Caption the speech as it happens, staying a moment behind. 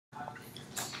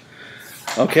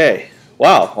Okay.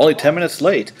 Wow, only 10 minutes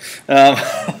late.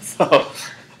 So,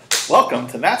 welcome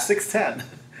to Math 610,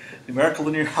 Numerical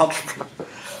Linear Algebra.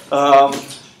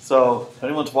 So, if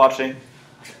anyone's watching,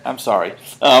 I'm sorry.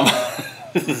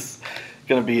 This is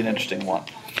going to be an interesting one.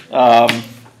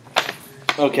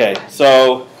 Okay,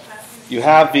 so you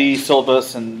have the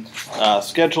syllabus and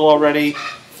schedule already,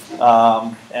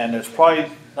 and there's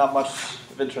probably not much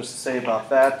of interest to say about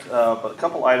that, but a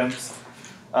couple items,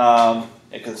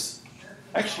 because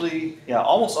actually, yeah,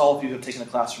 almost all of you have taken a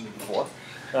class from me before.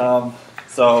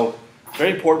 So,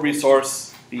 very important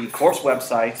resource, the course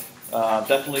website.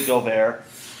 Definitely go there.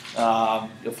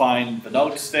 You'll find the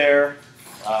notes there,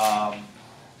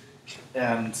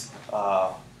 and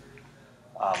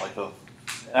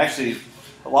actually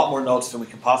a lot more notes than we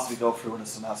can possibly go through in a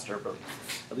semester, but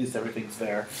at least everything's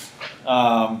there.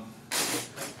 And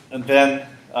then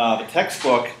the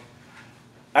textbook,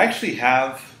 I actually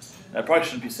have. I probably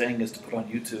shouldn't be saying this to put on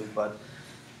YouTube, but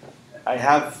I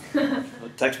have the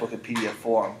textbook in PDF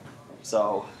form.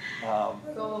 So,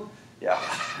 Cool. yeah.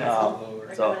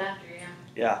 We're So, coming after you.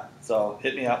 yeah. So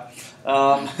hit me up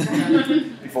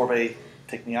before they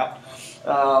take me out.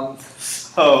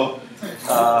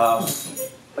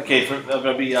 Okay.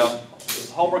 There'll be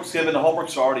homework's given. The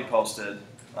homeworks are already posted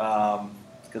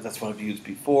because that's what I've used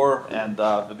before, and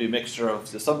there'll be a mixture of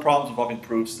some problems involving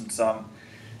proofs and some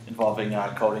involving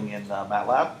coding in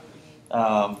MATLAB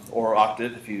or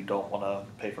Octave if you don't want to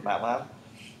pay for MATLAB.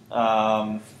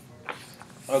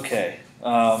 Okay.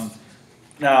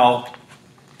 Now,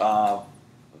 for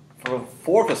a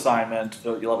fourth assignment,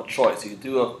 you'll have a choice. You can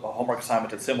do a homework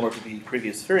assignment that's similar to the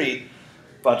previous three,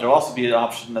 but there'll also be an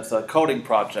option that's a coding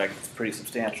project that's pretty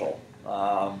substantial.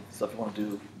 So if you want to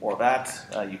do more of that,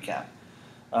 you can.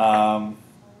 No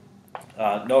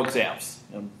exams.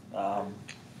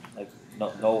 No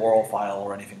oral file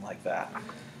or anything like that.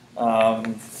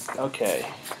 Okay.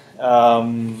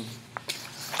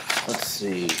 Let's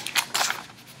see.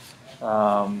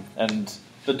 And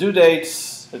the due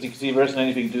dates, as you can see, there isn't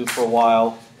anything due for a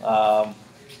while.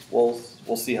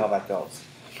 We'll see how that goes.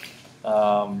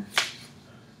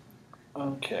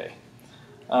 Okay.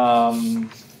 I'm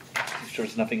sure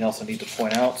there's nothing else I need to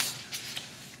point out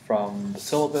from the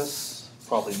syllabus.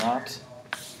 Probably not.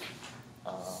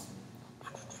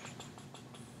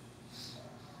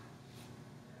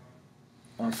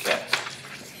 Okay.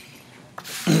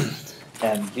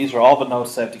 And these are all the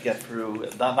notes I have to get through,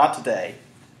 not today,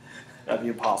 that'd be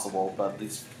impossible, but at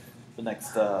least the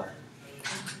next, today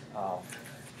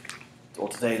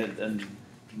and the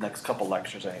next couple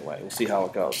lectures anyway. We'll see how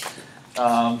it goes.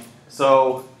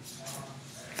 So,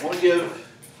 I want to give a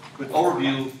quick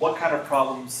overview. What kind of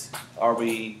problems are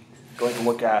we going to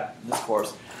look at in this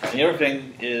course? And the other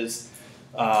thing is,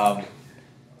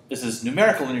 this is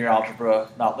numerical linear algebra,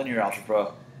 not linear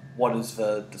algebra. What is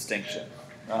the distinction?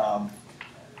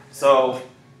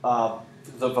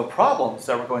 The problems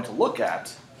that we're going to look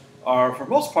at are, for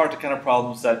most part, the kind of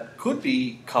problems that could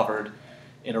be covered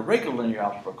in a regular linear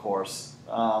algebra course,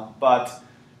 but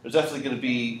there's definitely going to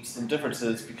be some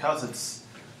differences because it's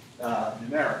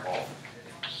numerical.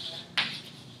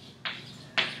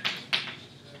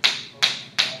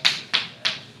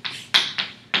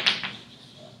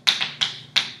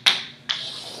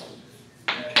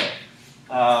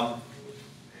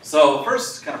 So the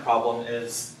first kind of problem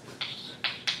is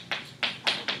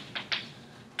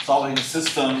solving a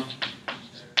system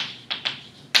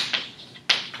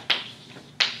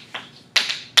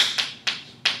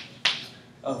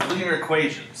of linear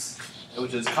equations,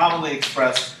 which is commonly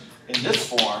expressed in this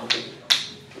form: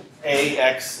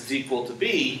 ax is equal to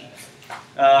b,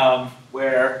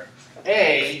 where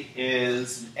A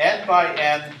is an n by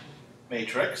n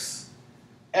matrix,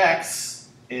 x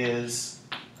is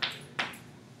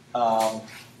an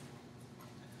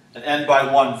n by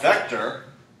 1 vector,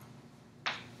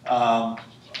 and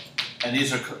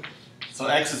these are, so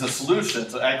x is a solution,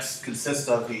 so x consists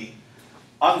of the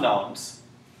unknowns,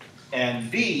 and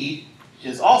b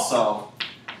is also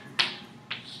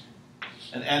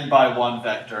an n by 1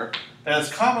 vector that is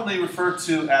commonly referred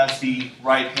to as the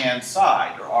right-hand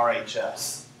side, or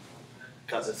RHS,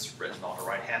 because it's written on the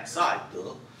right-hand side.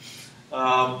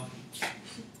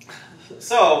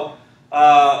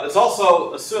 It's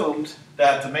also assumed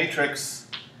that the matrix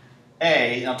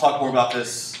A, and I'll talk more about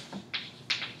this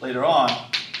later on,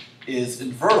 is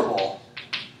invertible.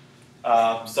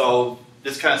 So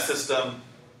this kind of system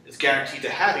is guaranteed to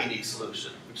have a unique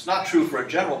solution, which is not true for a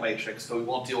general matrix, so we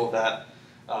won't deal with that,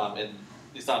 at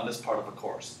least not in this part of the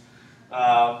course.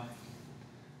 There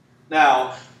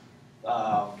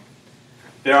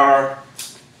are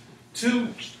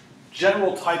two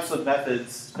general types of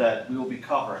methods that we will be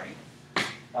covering.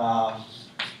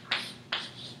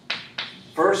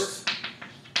 First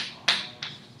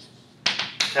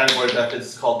category of methods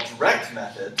is called direct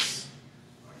methods.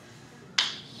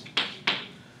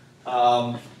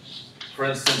 For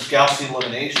instance, Gaussian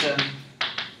elimination.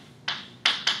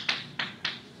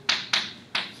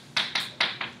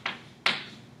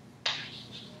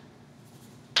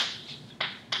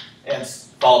 And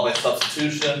followed by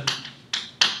substitution.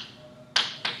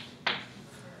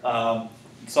 And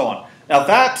so on. Now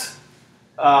that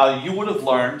you would have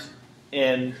learned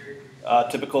in a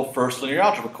typical first linear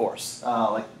algebra course,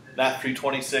 like Math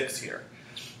 326 here.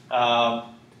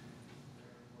 But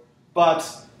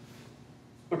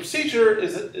the procedure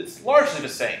is largely the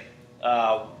same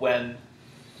when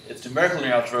it's numerical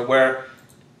linear algebra, where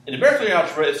in numerical linear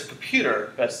algebra it's a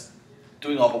computer that's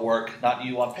doing all the work, not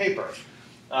you on paper.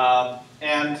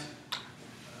 And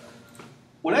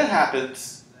when that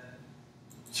happens,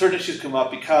 certain issues come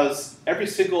up because every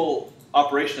single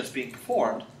operation that's being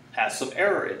performed has some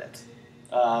error in it.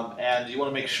 And you want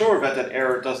to make sure that that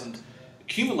error doesn't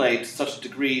accumulate to such a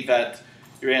degree that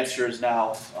your answer is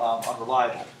now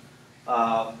unreliable.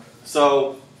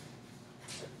 So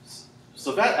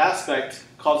that aspect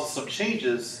causes some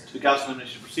changes to the Gaussian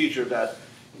elimination procedure that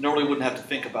you normally wouldn't have to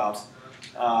think about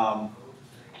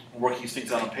working these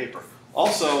things out on paper.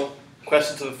 Also,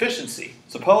 questions of efficiency.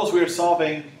 Suppose we are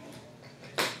solving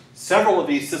several of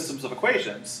these systems of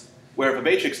equations where the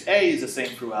matrix A is the same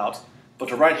throughout, but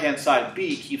the right-hand side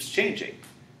B keeps changing.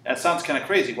 That sounds kind of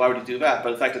crazy. Why would you do that?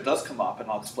 But in fact, it does come up, and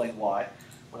I'll explain why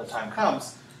when the time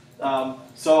comes.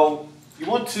 So you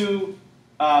want to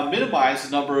minimize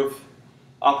the number of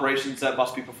operations that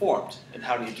must be performed, and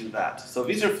how do you do that? So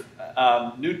these are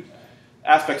new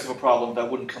aspects of a problem that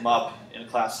wouldn't come up in a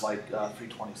class like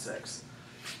 326.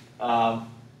 Now,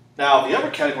 the other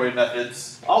category of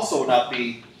methods also would not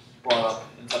be brought up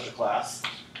in such a class.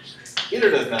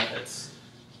 Iterative methods.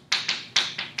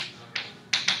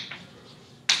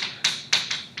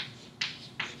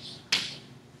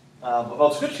 Well,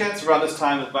 there's a good chance around this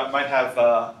time that I might have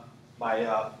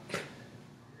my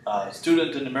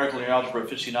student in numerical linear algebra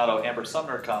aficionado, Amber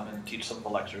Sumner, come and teach some of the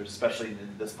lectures, especially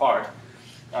in this part.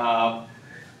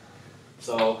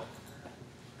 So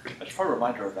I should probably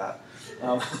remind her of that.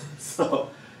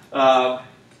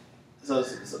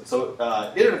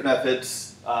 Iterative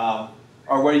methods are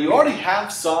where you already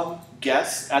have some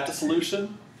guess at the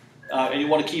solution, and you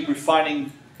want to keep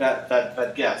refining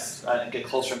that guess and get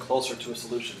closer and closer to a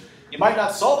solution. You might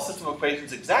not solve a system of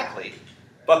equations exactly,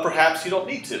 but perhaps you don't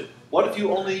need to. What if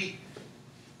you only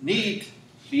need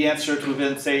the answer to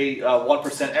within, say,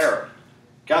 1% error?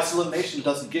 Gaussian elimination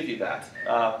doesn't give you that.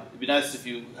 It'd be nice if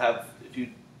you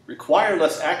require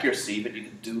less accuracy, but you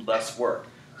can do less work.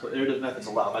 So iterative methods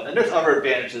allow that. And there's other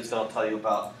advantages that I'll tell you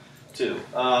about, too.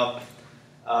 And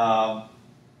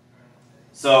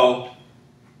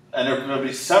there will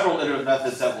be several iterative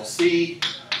methods that we'll see.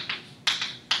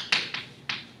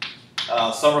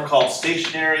 Some are called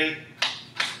stationary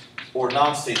or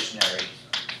non-stationary.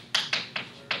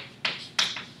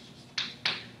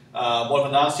 One of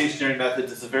the non-stationary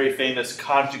methods is a very famous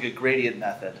conjugate gradient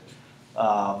method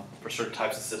for certain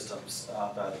types of systems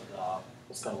that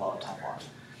we'll spend a lot of time on.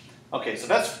 Okay, so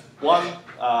that's one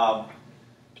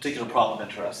particular problem of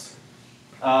interest.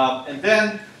 And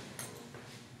then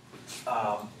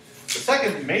the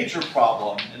second major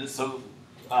problem, and this is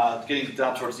getting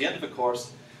down towards the end of the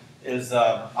course, is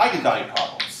eigenvalue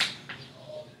problems.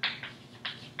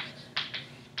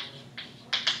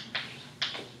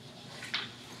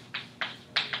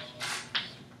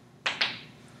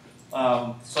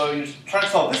 So you try to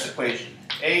solve this equation.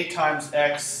 A times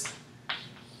x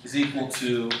is equal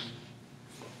to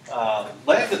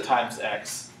lambda times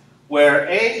x, where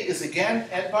A is again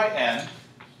n by n,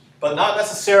 but not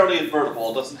necessarily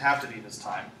invertible. It doesn't have to be this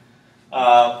time.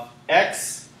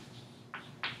 X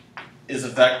is a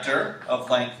vector of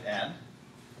length n.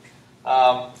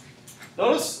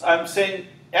 Notice I'm saying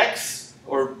x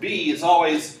or b is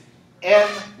always n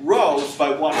rows by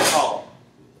one column.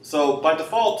 So by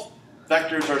default,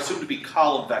 vectors are assumed to be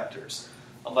column vectors,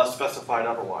 unless specified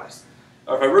otherwise.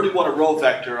 Or if I really want a row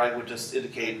vector, I would just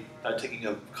indicate taking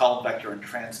a column vector and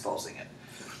transposing it.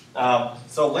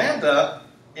 So lambda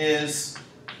is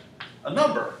a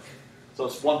number. So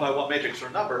it's one by one matrix or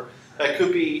a number that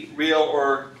could be real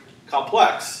or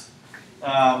complex.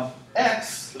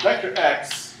 X, the vector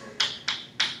x,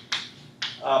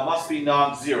 must be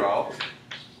non-zero,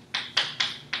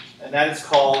 and that is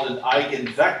called an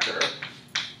eigenvector.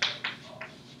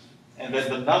 And then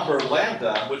the number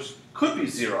lambda, which could be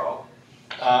 0,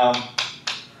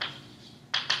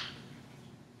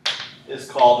 is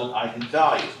called an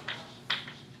eigenvalue.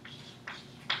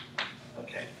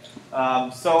 Okay,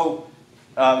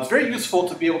 it's very useful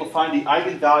to be able to find the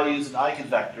eigenvalues and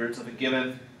eigenvectors of a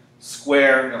given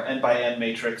square, n by n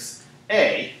matrix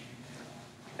A.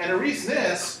 And the reason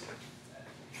is,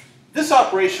 this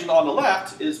operation on the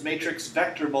left is matrix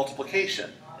vector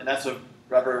multiplication, and that's a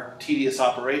rather tedious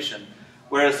operation.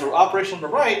 Whereas the operation on the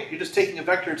right, you're just taking a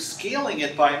vector and scaling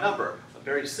it by a number, a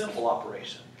very simple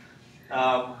operation.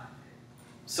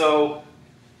 So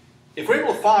if we're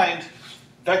able to find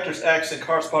vectors x and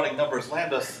corresponding numbers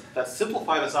lambda that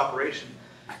simplify this operation,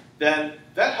 then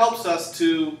that helps us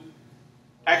to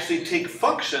actually take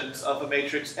functions of a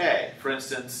matrix A. For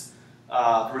instance,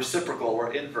 the reciprocal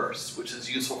or inverse, which is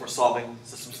useful for solving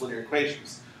systems of linear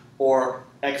equations, or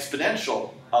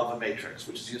exponential of a matrix,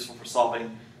 which is useful for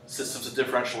solving systems of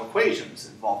differential equations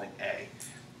involving A.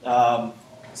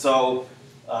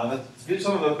 These are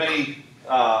some of the many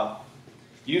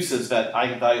uses that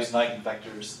eigenvalues and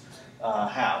eigenvectors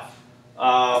have.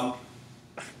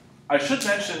 I should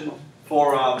mention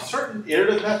for certain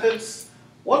iterative methods,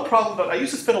 one problem that I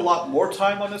used to spend a lot more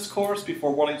time on this course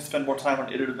before wanting to spend more time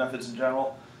on iterative methods in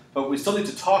general, but we still need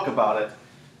to talk about it,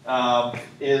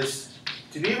 is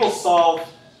to be able to solve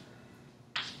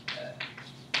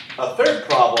a third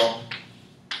problem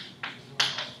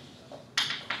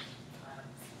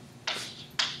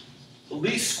the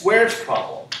least squares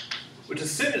problem, which is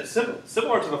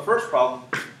similar to the first problem,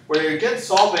 where you're again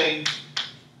solving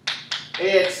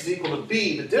AX is equal to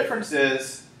B. The difference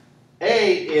is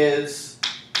A is,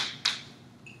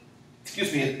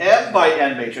 an M by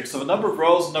N matrix, so the number of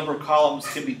rows and number of columns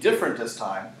can be different this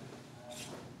time.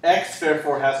 X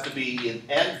therefore has to be an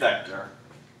N vector,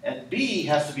 and B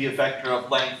has to be a vector of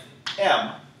length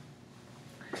M.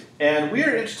 And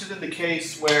we're interested in the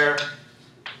case where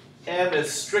M is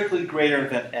strictly greater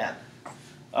than N.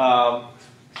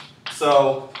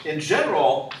 So in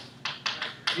general,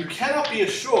 you cannot be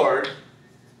assured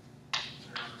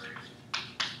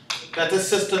that this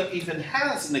system even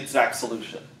has an exact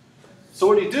solution. So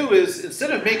what you do is,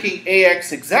 instead of making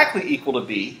AX exactly equal to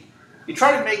B, you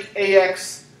try to make A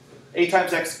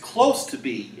times X close to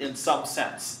B in some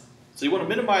sense. So you want to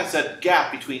minimize that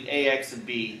gap between AX and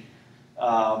B.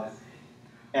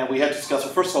 And we have to discuss,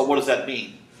 well, first of all, what does that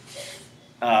mean?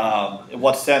 In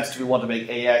what sense do we want to make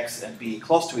AX and B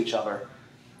close to each other?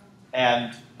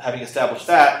 And having established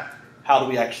that, how do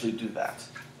we actually do that?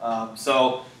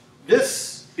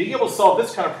 Being able to solve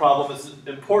this kind of problem is an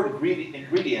important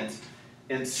ingredient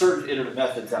in certain iterative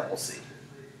methods that we'll see.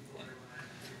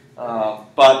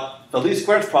 But the least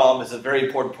squares problem is a very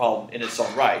important problem in its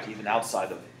own right, even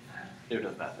outside of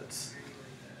iterative methods.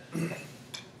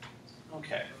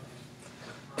 Okay.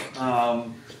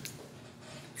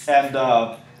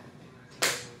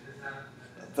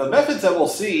 The methods that we'll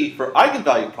see for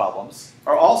eigenvalue problems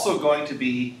are also going to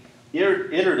be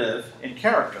iterative in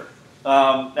character.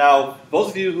 Now, those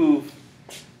of you who've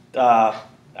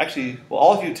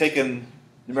all of you taken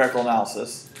numerical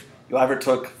analysis, you either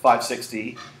took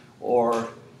 560 or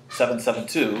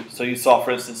 772. So you saw,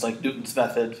 for instance, like Newton's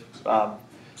method,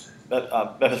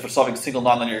 methods for solving single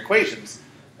nonlinear equations.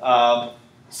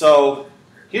 So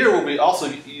here we'll be also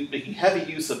making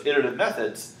heavy use of iterative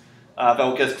methods that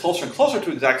will get us closer and closer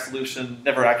to exact solution,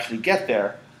 never actually get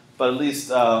there, but at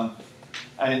least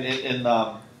in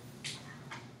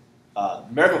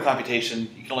numerical computation,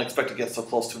 you can only expect to get so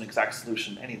close to an exact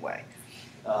solution anyway.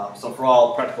 So for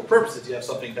all practical purposes, you have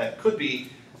something that could be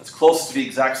as close to the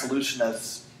exact solution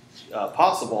as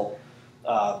possible,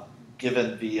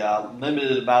 given the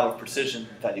limited amount of precision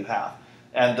that you have.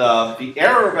 And the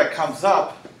error that comes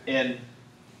up in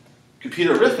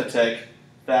computer arithmetic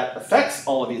that affects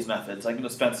all of these methods, I'm going to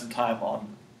spend some time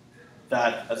on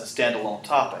that as a standalone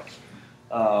topic.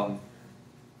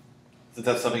 Since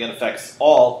that's something that affects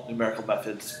all numerical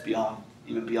methods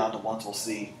even beyond the ones we'll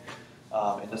see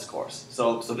in this course.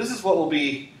 So this is what we'll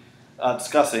be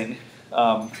discussing.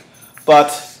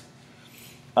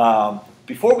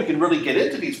 Before we can really get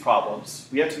into these problems,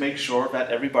 we have to make sure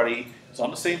that everybody is on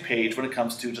the same page when it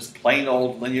comes to just plain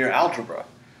old linear algebra.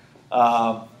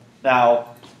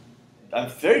 Now, I'm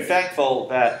very thankful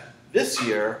that this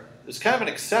year is kind of an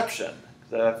exception.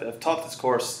 I've taught this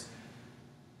course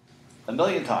a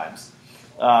million times.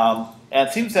 And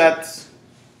it seems that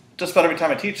just about every time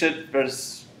I teach it,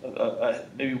 there's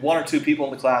maybe one or two people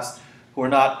in the class who are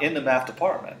not in the math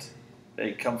department.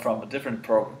 They come from a different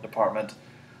department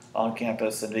on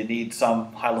campus, and they need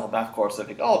some high-level math course. They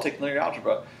think, oh, I'll take linear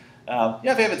algebra.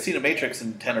 Yeah, they haven't seen a matrix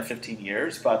in 10 or 15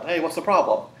 years, but hey, what's the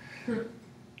problem?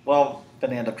 Well,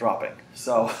 then they end up dropping.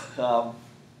 So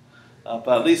but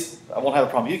at least I won't have a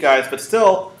problem with you guys. But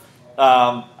still,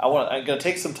 I'm going to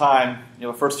take some time,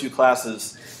 first few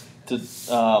classes,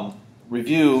 to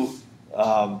review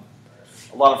a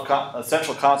lot of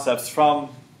essential concepts from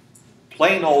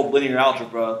plain old linear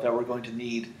algebra that we're going to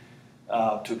need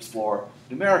to explore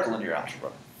numerical linear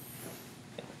algebra.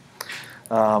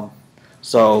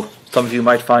 So some of you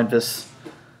might find this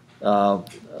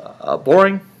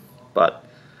boring, but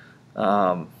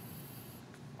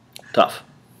tough.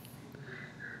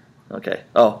 Okay.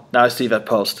 Oh, now I see that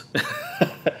post.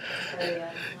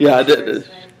 Yeah.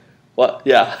 What?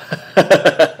 Yeah.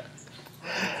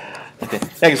 Okay.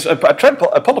 Thanks. I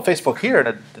pulled up Facebook here and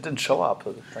it didn't show up.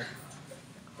 Because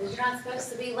you're not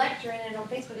supposed to be lecturing it on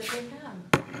Facebook at the same time.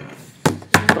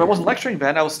 But I wasn't lecturing,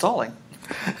 Ben. I was stalling.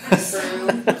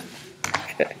 True.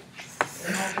 Okay.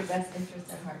 You have your best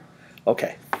interest at heart.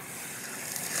 Okay.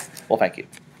 Well, thank you.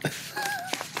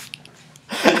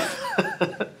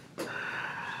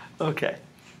 Okay.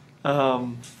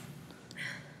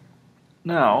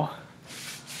 Now,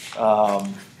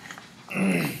 okay.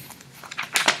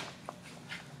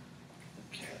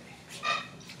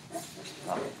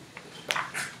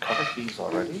 Covered these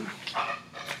already.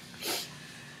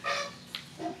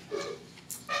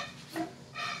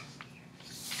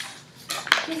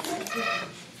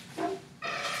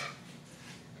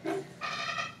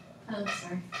 Oh,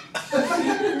 sorry.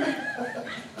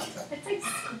 It's like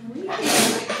squeaky.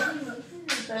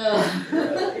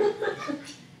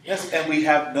 Yes, and we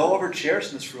have no other chairs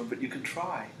in this room, but you can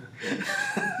try.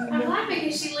 I'm laughing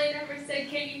because she laid over and said,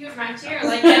 "Can you move my chair?"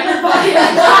 Like everybody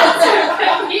in the concert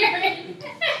could hear it.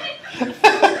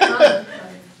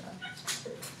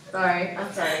 Sorry,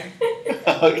 I'm sorry.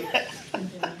 Okay.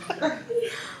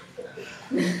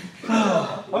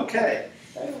 Okay.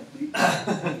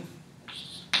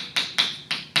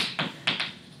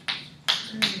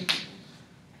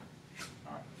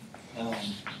 And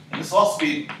this will also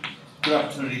be a good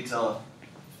opportunity to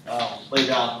lay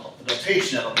down the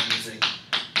notation that I'll be using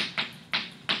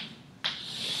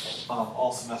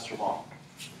all semester long.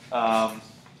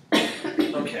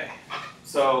 Okay,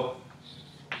 so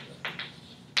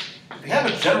we have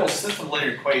a general system of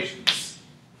linear equations,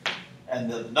 and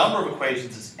the number of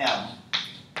equations is m.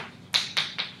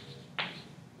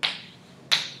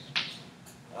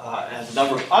 And the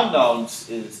number of unknowns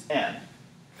is n,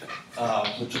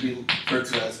 which will be referred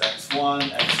to as x1,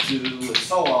 x2, and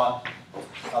so on,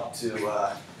 up to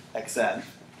xn.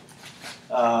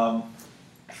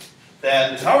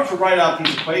 Then if I were to write out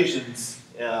these equations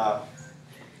as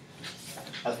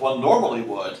one normally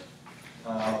would,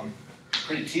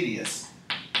 pretty tedious.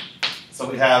 So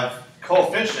we have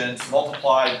coefficients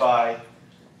multiplied by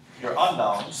your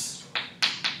unknowns.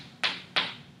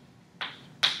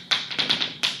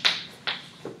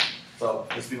 So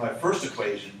this would be my first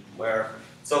equation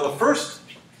so the first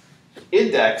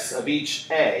index of each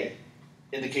A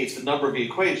indicates the number of the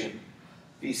equation.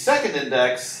 The second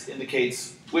index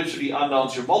indicates which of the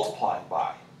unknowns you're multiplying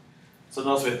by. So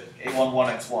notice we have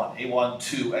A11x1,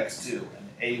 A12x2, and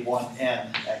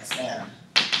A1nxn.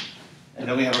 And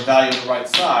then we have a value on the right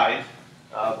side,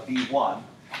 B1.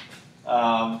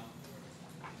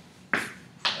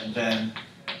 And then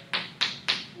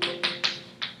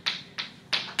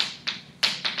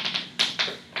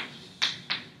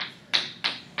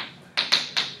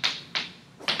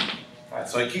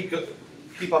so I keep up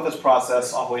this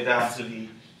process all the way down to the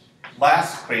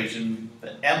last equation,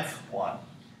 the nth one.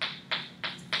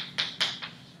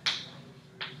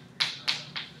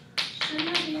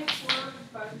 Shouldn't it be x1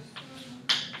 first?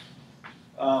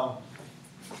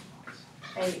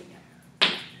 Hey.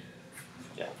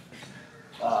 Yeah.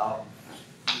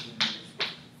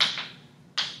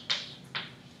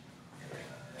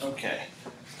 Okay.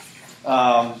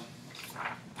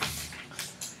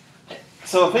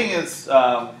 So the thing is,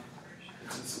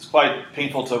 it's quite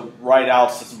painful to write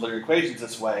out system of linear equations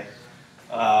this way.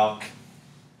 So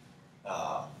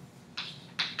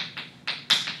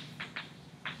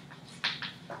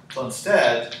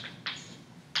instead,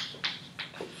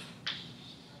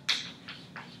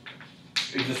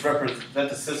 we just represent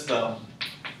the system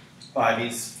by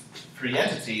these three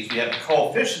entities. We have a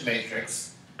coefficient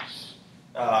matrix.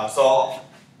 So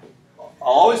I'll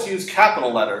always use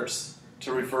capital letters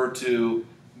to refer to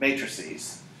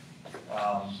matrices.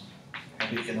 And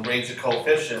we can arrange the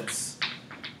coefficients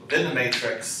within the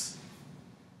matrix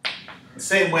the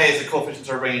same way as the coefficients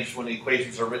are arranged when the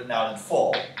equations are written out in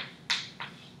full.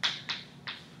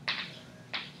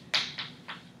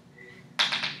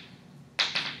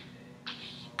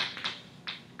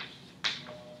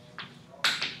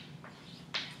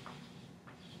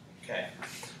 Okay.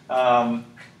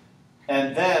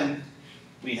 And then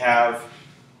we have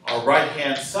our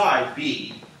right-hand side,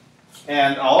 B,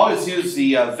 and I'll always use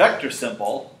the vector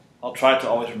symbol. I'll try to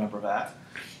always remember that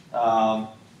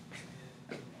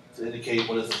to indicate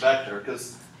what is a vector,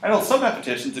 because I know some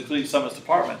mathematicians, including some in this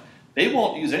department, they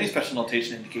won't use any special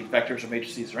notation to indicate vectors or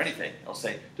matrices or anything. They'll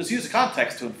say, just use the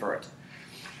context to infer it.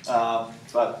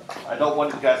 But I don't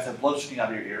want you guys to have blood shooting out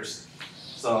of your ears,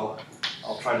 so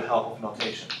I'll try to help with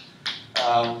notation.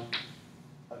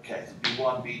 Okay, so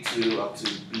B1, B2 up to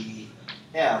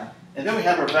Bm. And then we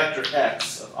have our vector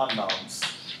x of unknowns.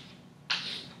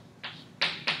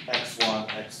 x1,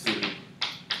 x2,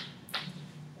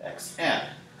 xn.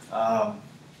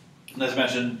 And as I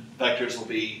mentioned, vectors will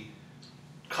be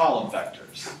column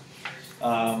vectors.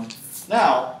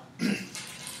 Now,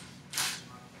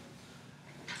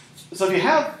 so if you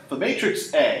have the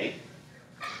matrix A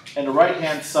and the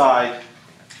right-hand side,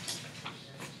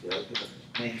 look at the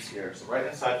names here. So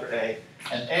right-hand side for A,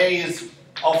 and A is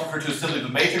also referred to as simply the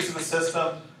matrix of the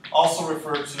system, also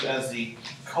referred to as the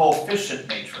coefficient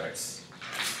matrix.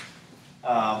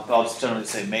 But I'll just generally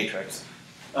say matrix.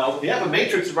 When you have a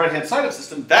matrix on the right-hand side of the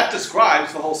system, that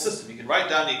describes the whole system. You can write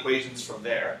down the equations from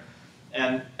there.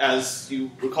 And as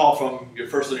you recall from your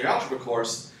first linear algebra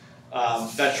course,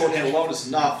 that shorthand alone is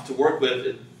enough to work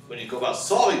with when you go about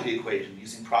solving the equation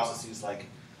using processes like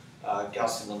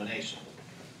Gaussian elimination.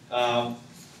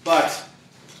 But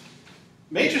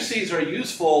matrices are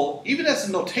useful, even as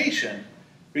a notation,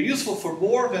 they're useful for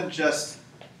more than just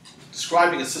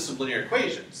describing a system of linear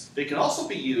equations. They can also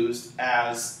be used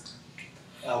as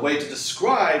a way to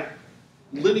describe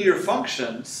linear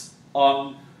functions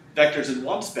on vectors in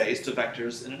one space to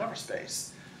vectors in another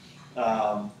space.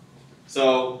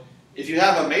 So if you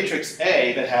have a matrix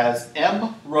A that has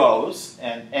m rows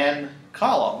and n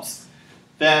columns,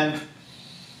 then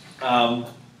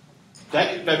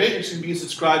that matrix can be used to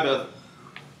describe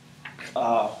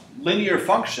a linear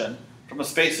function from a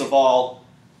space of all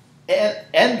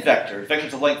n vectors,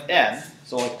 vectors of length n,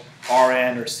 so like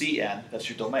Rn or Cn, that's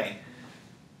your domain,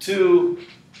 to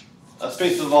a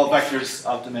space of all vectors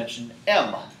of dimension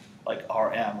m, like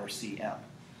Rm or Cm.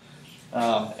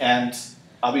 And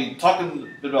I'll be talking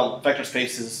a bit about vector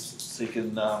spaces so you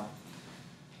can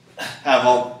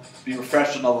be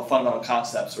refreshed on all the fundamental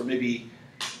concepts, or maybe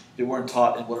they weren't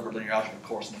taught in whatever linear algebra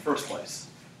course in the first place.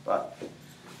 But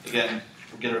again,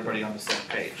 we'll get everybody on the same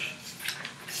page.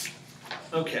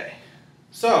 Okay,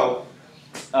 so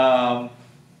so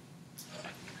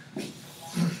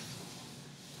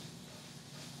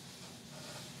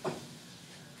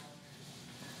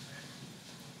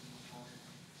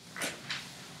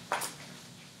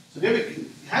if you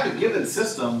have a given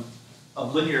system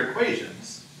of linear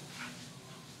equations,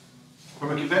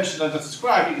 from a convention that's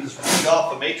described, you can just read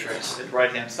off a matrix at the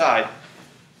right-hand side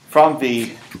from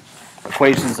the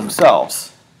equations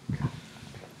themselves.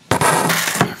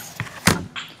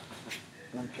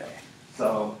 Okay,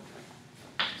 so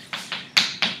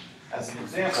as an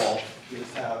example, we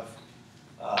just have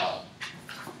a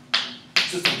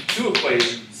system of two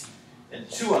equations and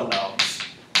two unknowns.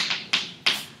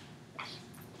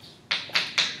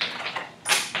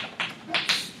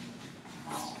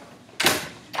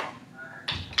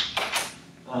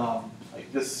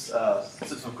 Like this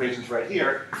system of equations right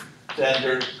here, then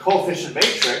your coefficient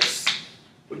matrix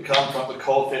would come from the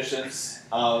coefficients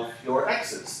of your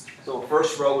x's. So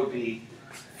first row would be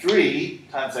 3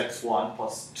 times x1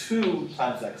 plus 2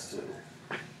 times x2.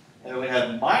 And then we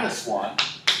have minus 1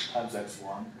 times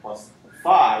x1 plus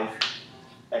 5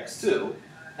 x2.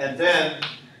 And then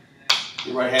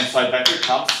the right-hand side vector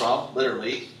comes from,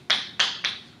 literally,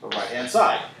 the right-hand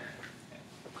side.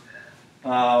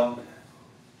 All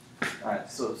right,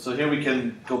 so here we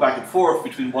can go back and forth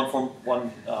between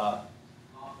one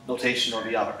notation or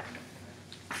the other.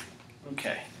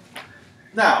 Okay.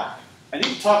 Now, I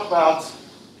need to talk about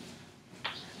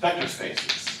vector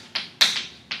spaces.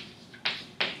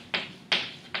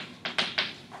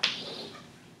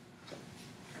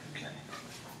 Okay.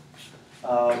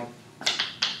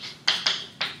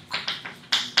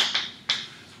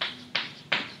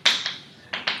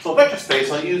 So a vector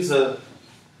space, I'll use a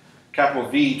capital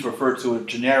V to refer to a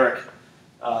generic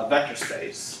vector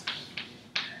space.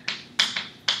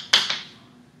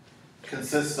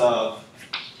 Consists of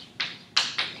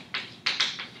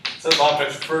a set of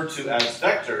objects referred to as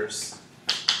vectors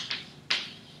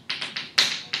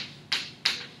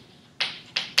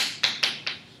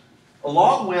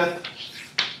along with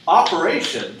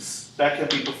operations that can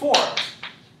be performed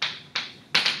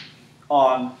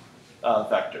on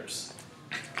vectors.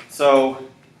 So,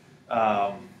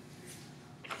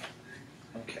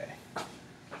 okay.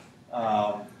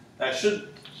 I should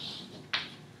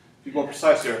be more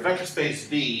precise here, a vector space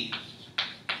V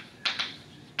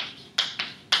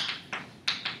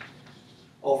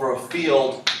over a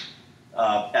field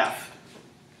F.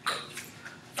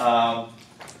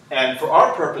 And for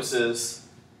our purposes,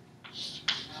 you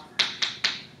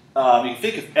can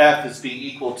think of F as being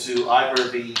equal to either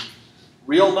the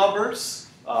real numbers,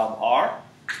 R,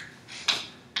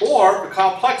 or the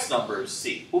complex numbers,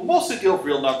 C. We'll mostly deal with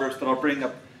real numbers, but I'll bring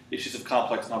up issues of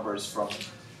complex numbers from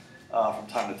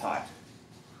time to time.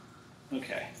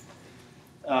 Okay.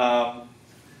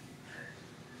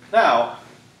 Now,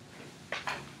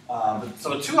 so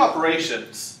the two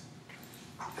operations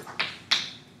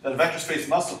that a vector space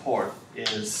must support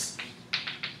is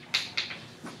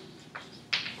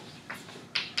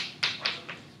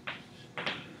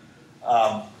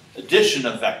addition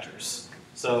of vectors.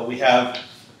 So we have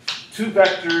two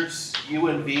vectors u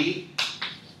and v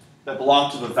that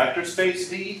belong to the vector space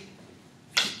V.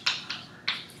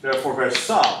 Therefore, their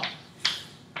sum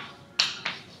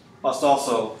must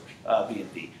also be in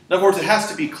V. In other words, it has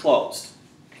to be closed.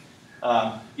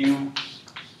 You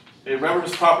remember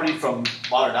this property from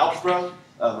modern algebra,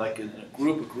 like in a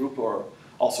group, or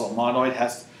also a monoid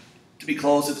has to be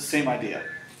closed. It's the same idea.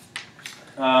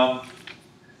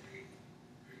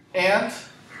 And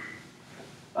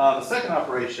the second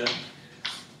operation,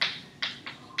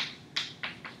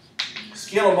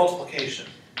 scalar multiplication.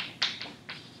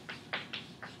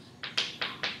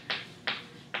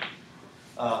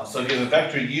 So you have a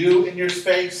vector u in your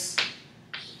space,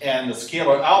 and the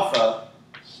scalar alpha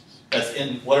that's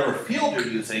in whatever field you're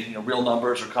using, real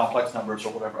numbers or complex numbers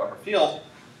or whatever other field,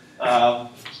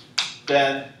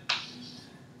 then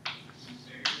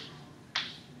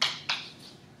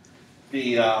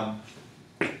the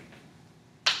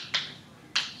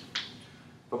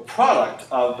product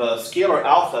of the scalar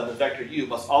alpha and the vector u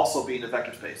must also be in the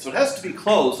vector space. So it has to be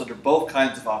closed under both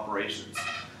kinds of operations.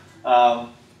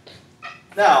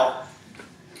 Now,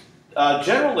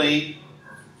 generally,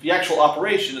 the actual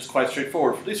operation is quite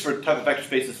straightforward, at least for the type of vector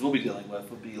spaces we'll be dealing with,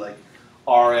 would be like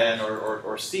Rn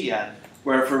or Cn,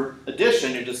 where for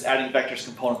addition, you're just adding vectors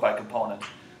component by component.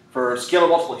 For scalar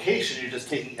multiplication, you're just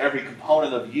taking every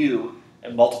component of u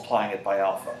and multiplying it by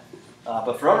alpha.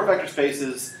 But for other vector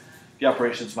spaces, the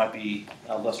operations might be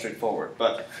less straightforward.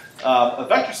 But a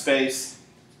vector space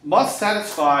must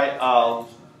satisfy a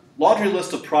laundry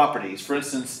list of properties. For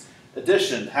instance,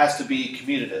 addition has to be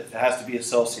commutative. It has to be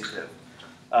associative.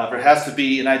 There has to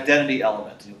be an identity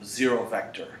element, zero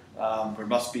vector. There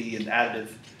must be an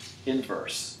additive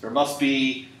inverse. There must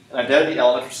be an identity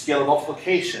element for scalar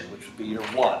multiplication, which would be your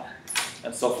 1,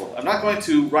 and so forth. I'm not going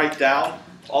to write down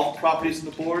all the properties on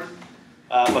the board,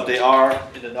 but they are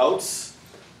in the notes.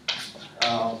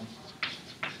 On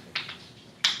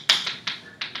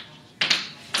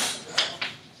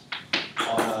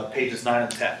pages 9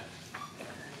 and 10.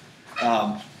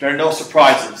 There are no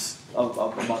surprises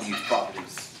among these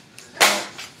properties.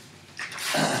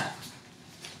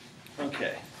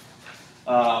 Okay.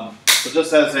 So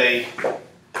just as a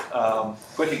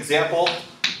quick example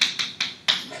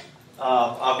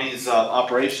of these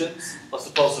operations, let's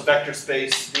suppose the vector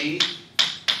space V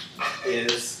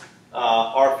is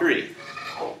R3.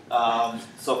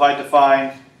 So if I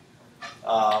define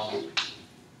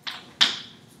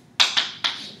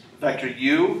vector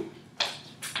U,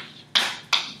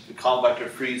 we call vector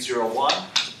 3, 0, 1,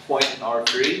 point in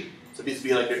R3. So these would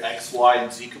be like your x, y,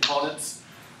 and z components.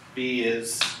 B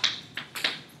is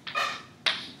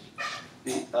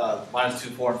minus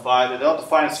 2, 4, and 5. And they'll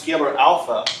define a scalar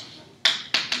alpha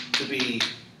to be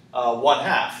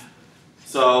 1/2.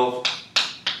 So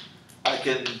I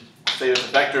can say with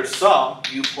the vector sum,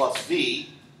 u plus v,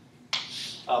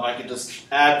 I can just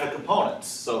add the components.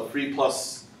 So 3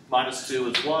 plus minus 2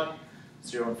 is 1,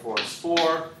 0 and 4 is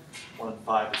 4, 1 and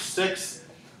 5 is 6.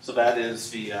 So that is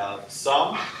the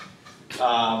sum.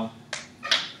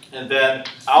 And then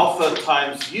alpha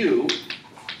times u,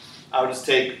 I would just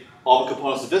take all the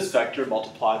components of this vector,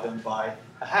 multiply them by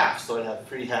 1/2. So I'd have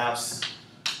 3/2,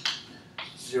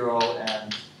 0,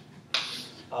 and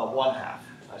 1/2.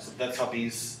 So that's how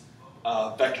these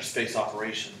vector space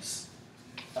operations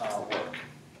work.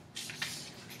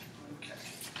 Okay.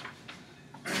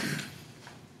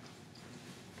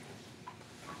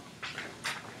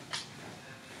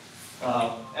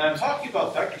 And I'm talking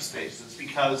about vector spaces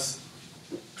because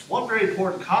one very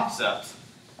important concept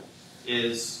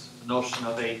is the notion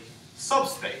of a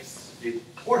subspace, a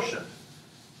portion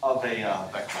of a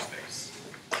vector space.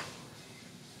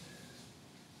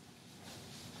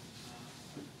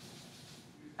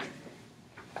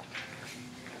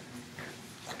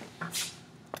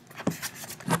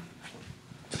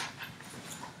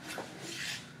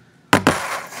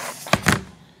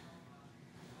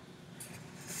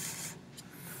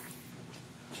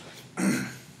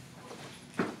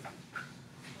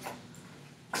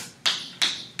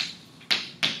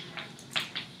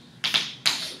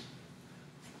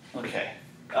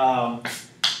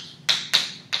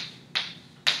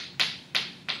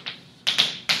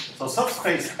 So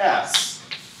subspace S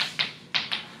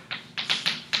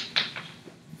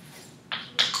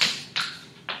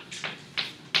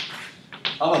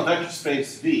of a vector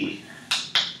space V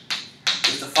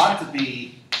is defined to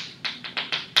be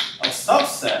a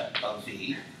subset of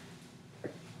V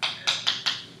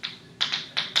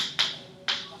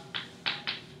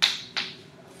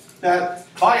that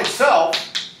by itself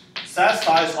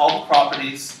satisfies all the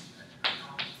properties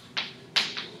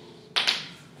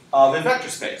of a vector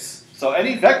space. So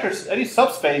any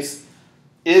subspace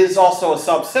is also a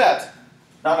subset,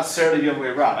 not necessarily the other way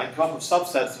around. I can come up with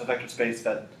subsets of a vector space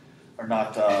that are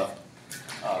not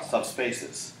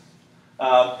subspaces.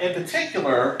 In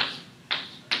particular,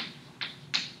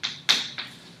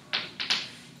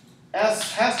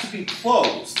 S has to be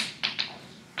closed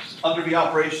under the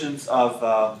operations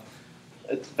of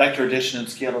vector addition and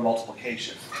scalar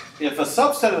multiplication. If a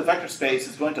subset of a vector space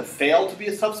is going to fail to be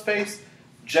a subspace,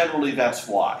 generally that's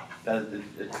why. That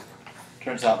it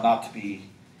turns out not to be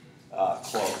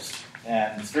closed.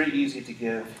 And it's very easy to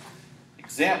give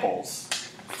examples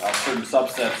of certain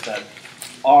subsets that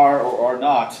are or are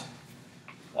not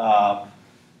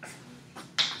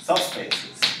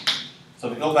subspaces. So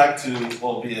if we go back to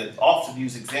what will be an often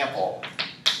used example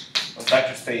of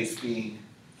vector space being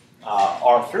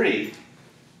R3,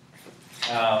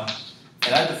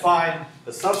 and I define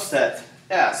the subset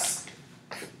S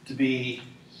to be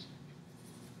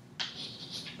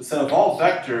the set of all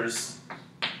vectors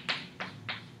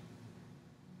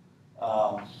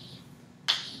of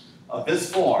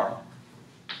this form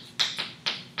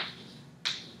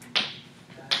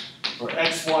where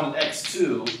x1 and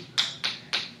x2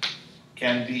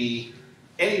 can be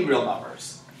any real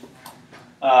numbers.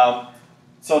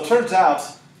 So it turns out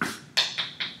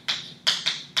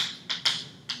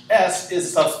S is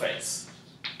a subspace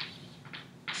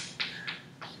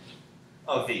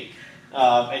of V.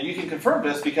 And you can confirm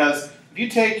this because if you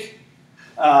take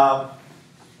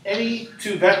any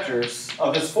two vectors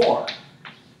of this form,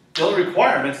 the only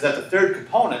requirement is that the third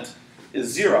component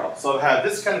is 0. So I have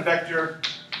this kind of vector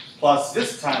plus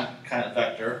this kind of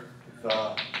vector with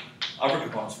other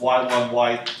components, y1,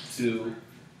 y2,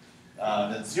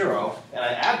 then 0, and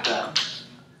I add them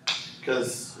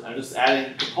because I'm just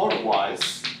adding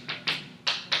component-wise.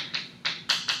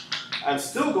 I'm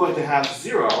still going to have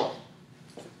 0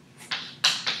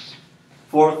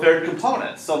 for a third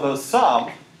component. So the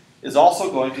sum is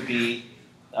also going to be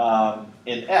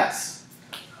in S.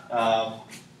 And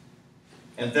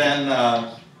then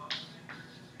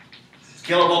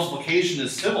scalar multiplication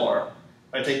is similar.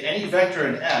 If I take any vector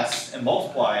in S and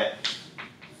multiply it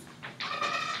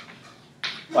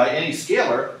by any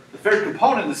scalar, the third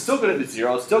component is still going to be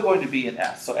 0, it's still going to be in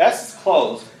S. So S is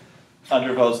closed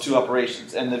under those two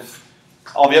operations. And if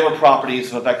all the other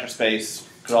properties of a vector space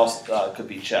could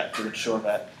be checked to ensure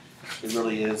that it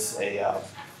really is a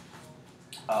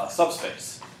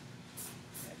subspace.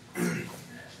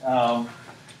 On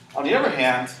the other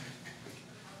hand,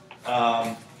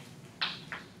 I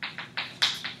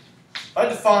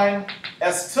define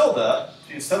S tilde to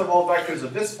be a set of all vectors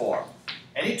of this form.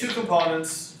 Any two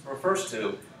components for the first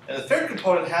two, and the third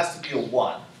component has to be a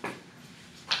 1.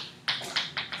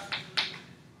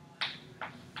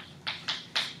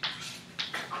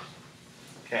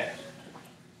 Okay.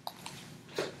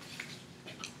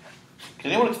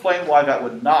 Can anyone explain why that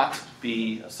would not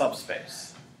be a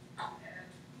subspace?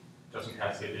 Doesn't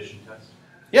pass the addition test?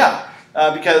 Yeah,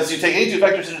 because you take any two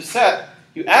vectors in a set,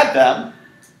 you add them,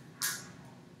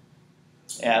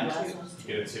 and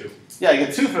You get a 2. yeah, you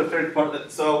get 2 for the third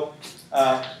component. So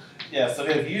yeah, so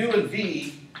we have u and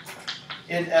v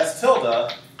in S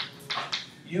tilde,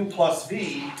 u plus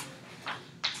v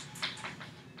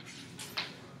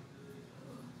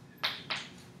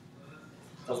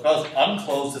so it's about as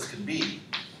unclosed as can be.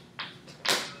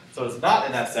 So it's not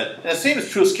in that set. And the same is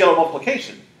true of scalar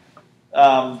multiplication.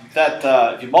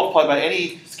 If you multiply by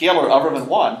any scalar other than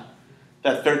 1,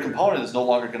 that third component is no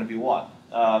longer going to be 1.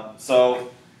 So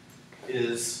it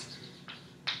is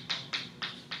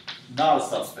not a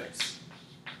subspace.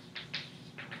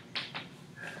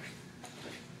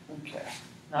 Okay.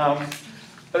 A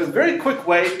very quick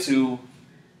way to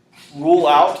rule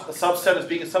out a subset as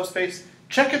being a subspace,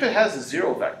 check if it has a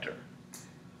 0 vector.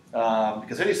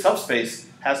 Because any subspace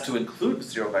has to include the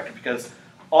 0 vector, because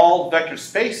all vector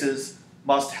spaces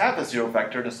must have a 0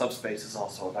 vector, and a subspace is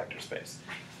also a vector space.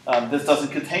 This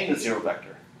doesn't contain a 0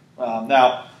 vector.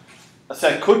 Now, a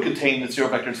set could contain the 0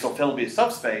 vector and still fail to be a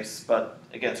subspace, but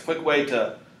again, it's a quick way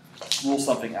to rule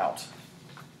something out.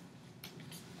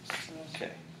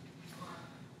 Okay.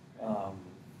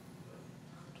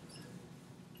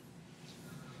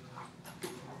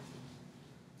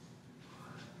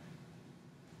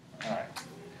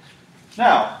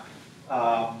 Now,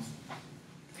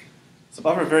 some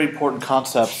other very important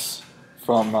concepts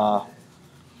from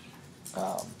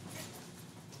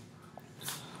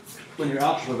linear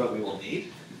algebra that we will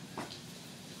need.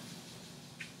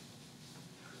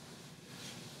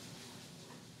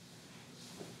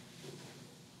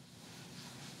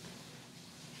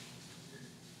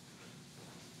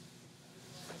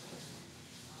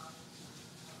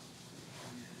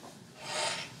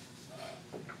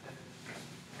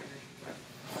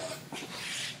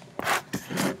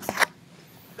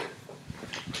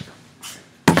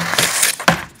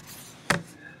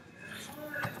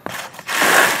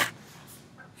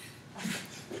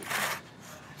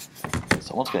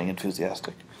 Someone's getting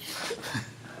enthusiastic.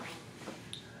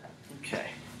 Okay.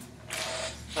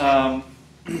 We're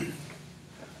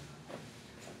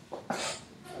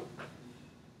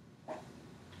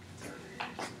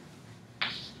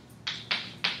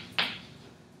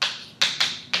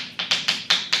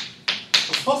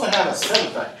supposed to have a set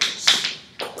of vectors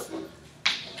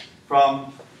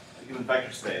from a given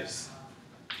vector space.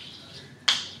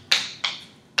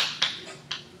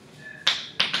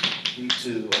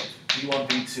 V2, V1,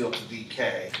 V2 up to Vk.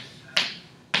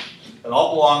 It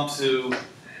all belong to,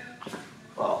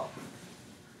 well,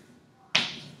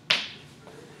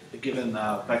 a given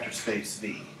vector space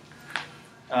V.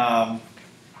 I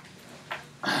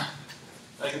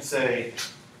can say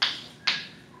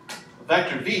a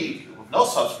vector V with no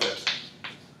subscript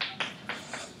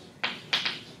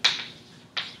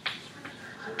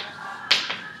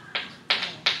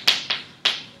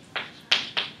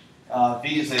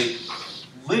V is a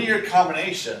linear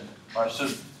combination, or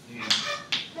should be,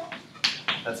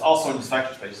 that's also in this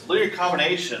vector space. A linear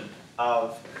combination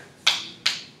of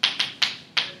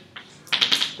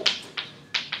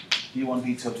V1,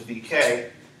 V2 up to Vk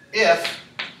if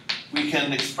we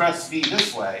can express V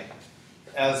this way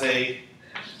as a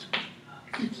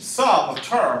sum of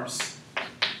terms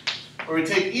where we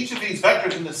take each of these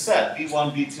vectors in this set,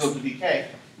 V1, V2 up to Vk,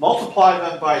 multiply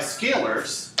them by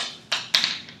scalars,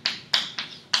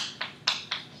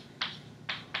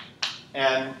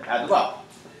 and add them up.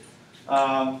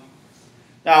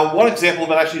 Now, one example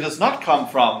that actually does not come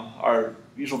from our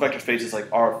usual vector spaces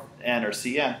like Rn or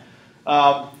Cn,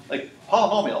 like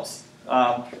polynomials.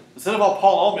 Instead of all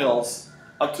polynomials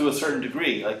up to a certain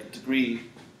degree, like degree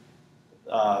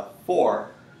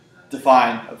 4,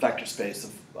 define a vector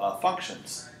space of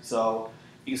functions. So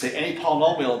you can say any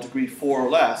polynomial of degree 4 or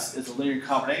less is a linear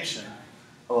combination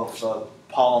of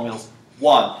polynomials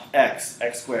 1, x,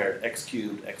 x squared, x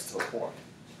cubed, x to the 4.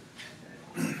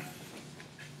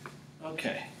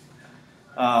 Okay.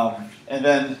 And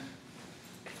then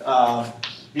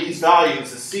these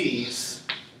values, the c's,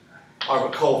 are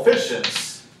the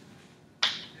coefficients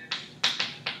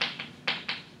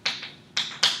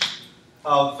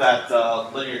of that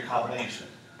linear combination.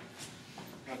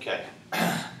 Okay.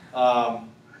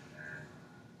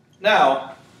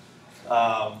 Now,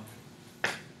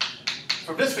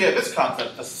 for this we have this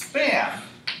concept, the span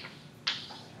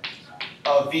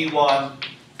of V1,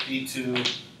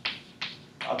 V2,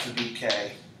 up to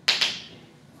Vk.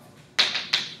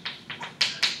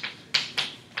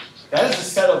 That is the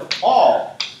set of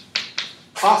all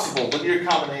possible linear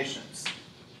combinations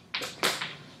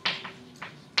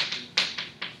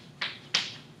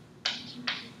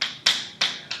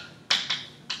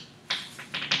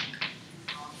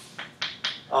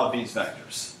of these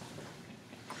vectors.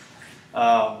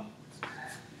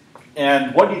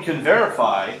 And what you can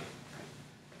verify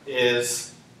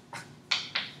is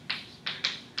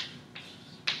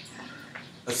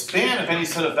the span of any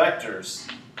set of vectors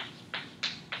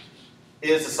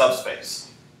is a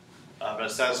subspace. But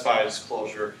it satisfies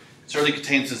closure. It certainly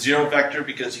contains a zero vector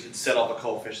because you can set all the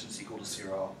coefficients equal to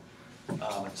 0,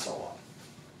 and so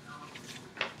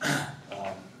on.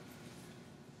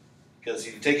 Because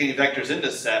you take any vectors in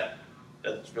this set,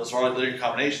 those are all linear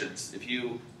combinations. If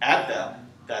you add them,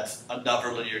 that's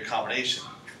another linear combination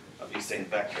of these same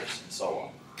vectors, and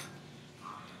so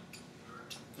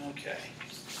on. Okay.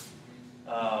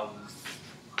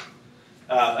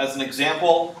 As an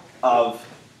example of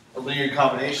a linear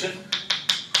combination,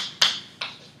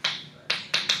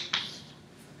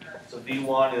 so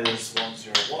V1 is 1,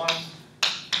 0, 1,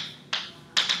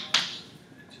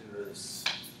 V2 is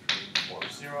 3, 4,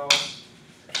 0.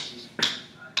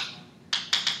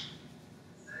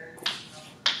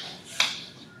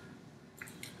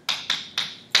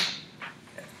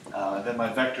 And then my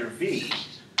vector V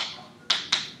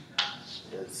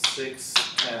is 6,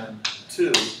 10,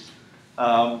 2.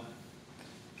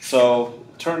 So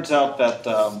it turns out that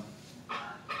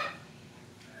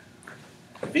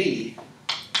V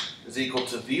is equal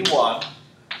to v1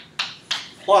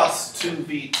 plus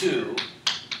 2v2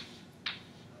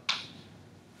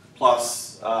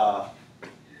 plus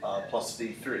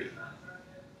v3.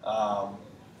 And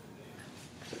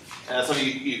that's something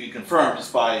you can confirm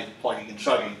just by plugging and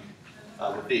chugging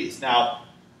with these. Now,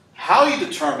 how you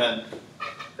determine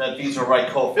that these are right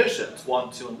coefficients,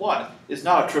 1, 2, and 1, is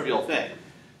not a trivial thing.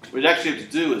 What you actually have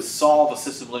to do is solve a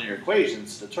system of linear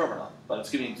equations to determine them. But let's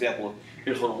give you an example of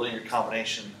here's what a linear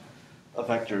combination of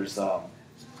vectors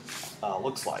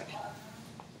looks like.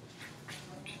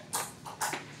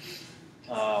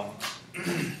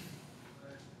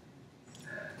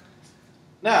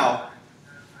 Now,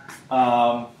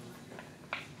 so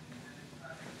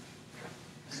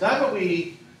now that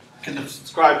we can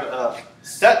describe a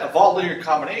set of all linear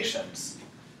combinations,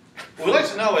 what we'd like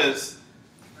to know is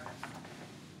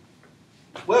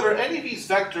whether any of these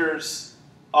vectors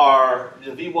are,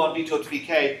 v1, v2, up to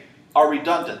vk, are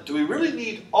redundant. Do we really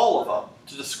need all of them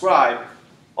to describe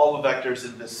all the vectors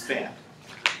in this span?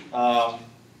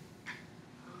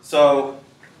 So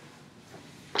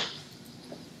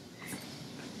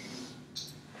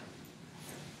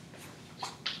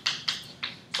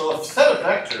a set of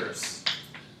vectors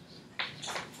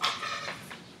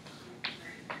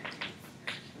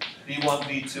v1,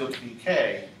 v2, up to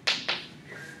vk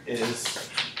is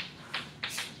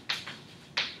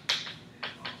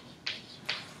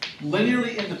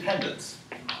linearly independent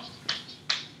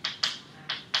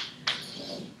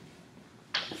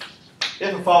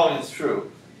if the following is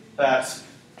true, that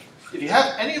if you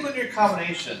have any linear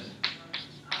combination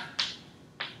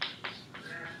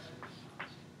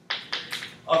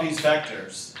of these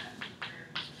vectors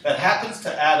that happens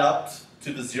to add up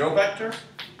to the 0 vector,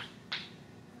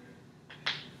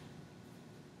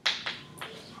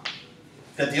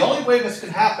 that the only way this can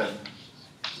happen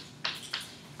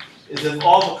is if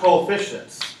all the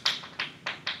coefficients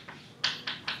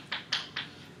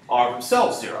are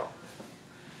themselves 0.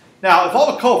 Now, if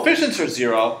all the coefficients are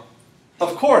 0,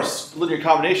 of course, the linear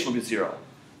combination will be 0.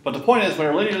 But the point is,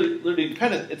 when you're linearly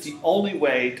independent, it's the only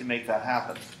way to make that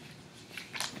happen.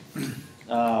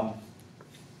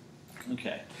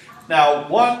 Okay. Now,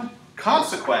 one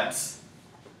consequence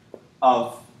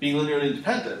of being linearly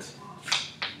independent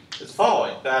is the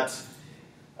following, that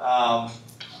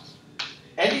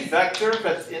any vector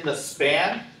that's in the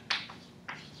span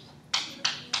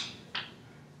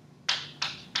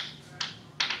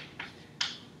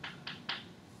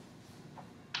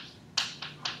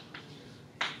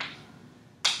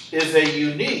is a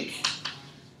unique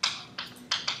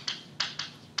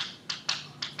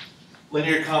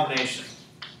linear combination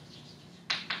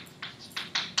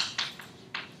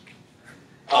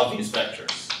of these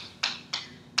vectors.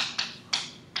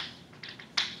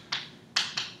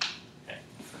 Okay.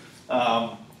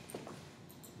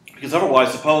 Because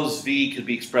otherwise, suppose v could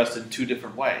be expressed in two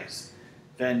different ways.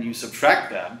 Then you subtract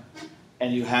them,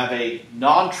 and you have a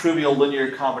non-trivial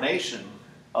linear combination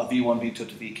of v1, v2 to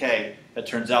vk that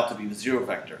turns out to be the 0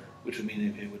 vector, which would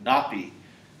mean it would not be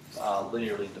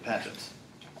linearly independent.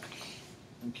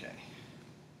 Okay.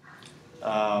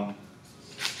 All right.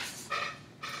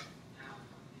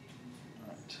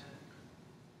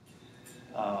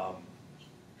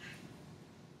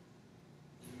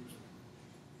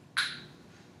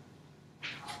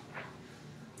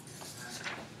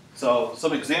 So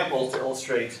some examples to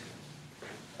illustrate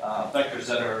vectors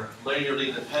that are linearly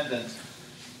independent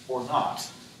or not.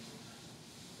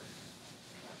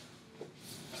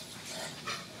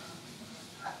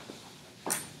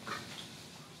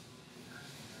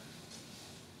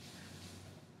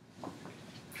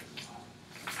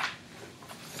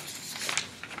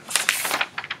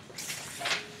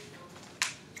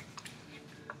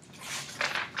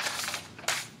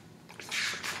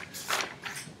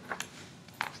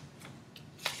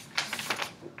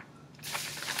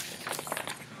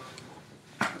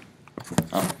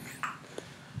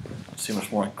 See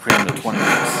much more crammed in 20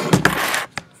 minutes.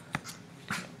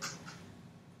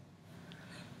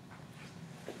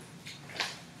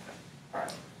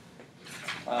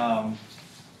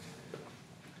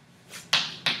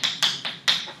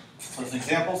 So as an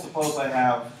example, suppose I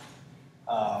have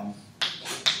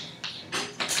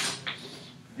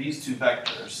these two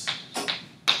vectors.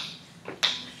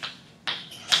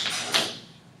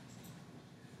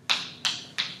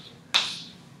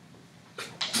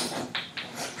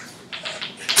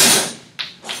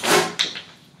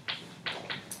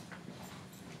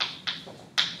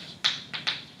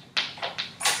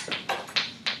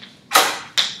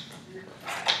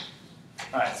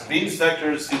 These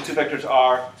two vectors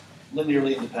are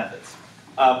linearly independent.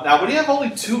 Now, when you have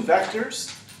only two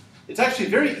vectors, it's actually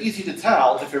very easy to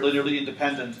tell if you're linearly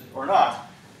independent or not,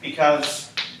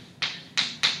 because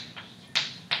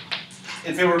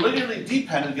if they were linearly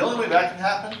dependent, the only way that can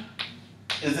happen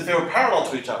is if they were parallel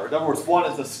to each other. In other words, one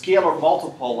is the scalar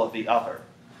multiple of the other.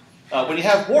 When you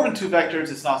have more than two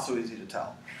vectors, it's not so easy to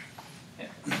tell. Yeah.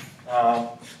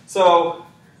 So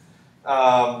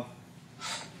for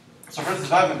instance,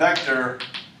 if I have a vector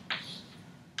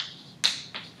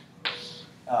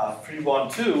 3,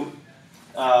 1, 2,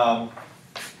 I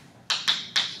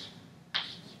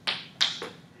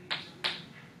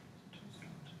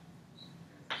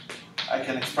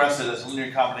can express it as a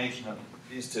linear combination of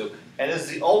these two. And this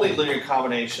is the only linear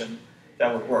combination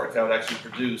that would work, that would actually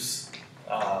produce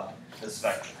this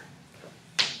vector.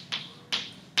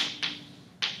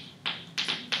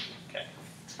 Okay.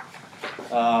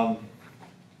 On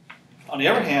the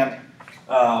other hand,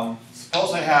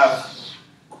 suppose I have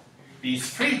these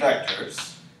three vectors.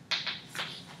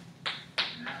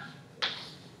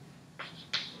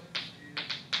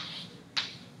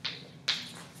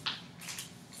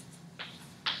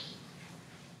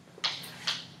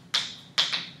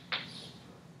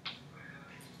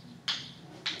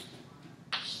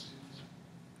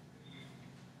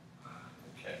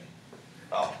 Okay.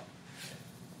 Oh.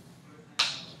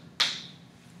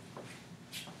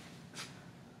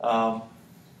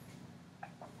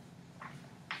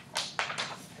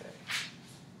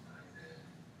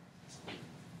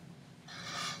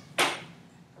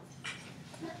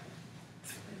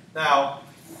 Now,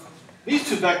 these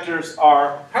two vectors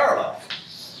are parallel.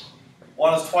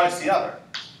 One is twice the other.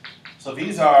 So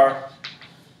these are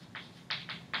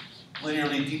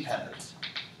linearly dependent.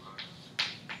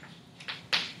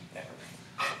 Okay.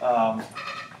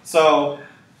 So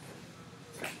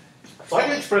I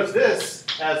can express this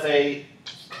as I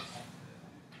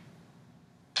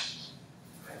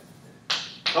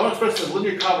want to express a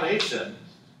linear combination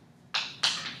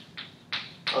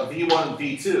of V1 and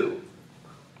V2.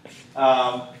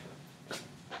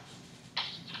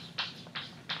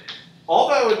 All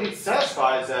that would need to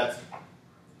satisfy is that,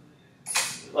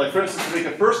 like for instance, to make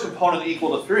a first component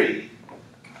equal to 3,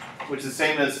 which is the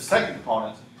same as the second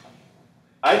component,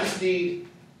 I just need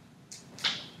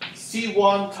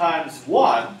C1 times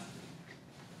 1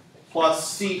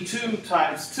 plus C2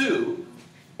 times 2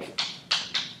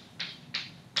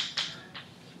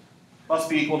 must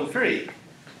be equal to 3.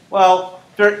 Well,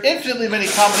 there are infinitely many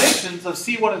combinations of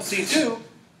C1 and C2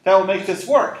 that will make this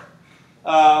work.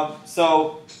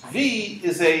 So V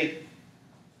is a,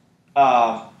 there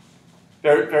are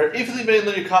infinitely many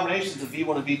linear combinations of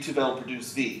V1 and V2 that will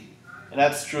produce V. And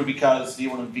that's true because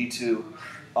V1 and V2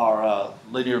 are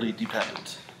linearly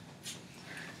dependent.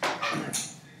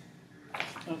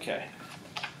 Okay.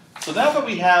 So now that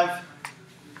we have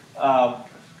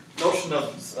notion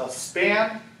of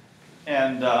span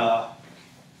and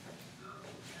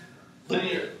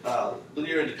linear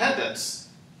independence,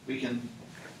 we can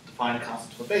define a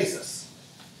constant of a basis.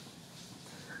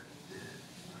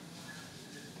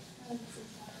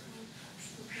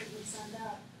 Completely summed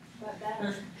up, but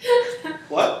better.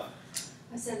 What?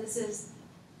 I said this is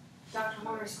Dr.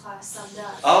 Horner's class summed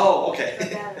up. Oh, okay.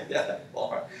 But better. Yeah, well,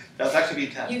 all right. That was actually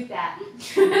B10. Use that.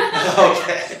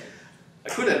 Okay. I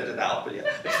could edit it out, but yeah.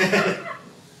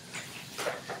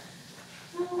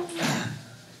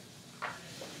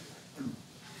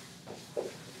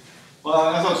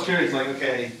 Well, as I was curious, like,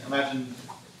 okay, imagine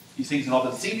these things have all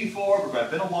been seen before, but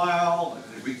it's been a while, like,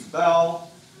 it rings a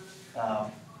bell.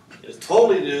 It's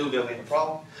totally new, we have a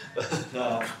problem.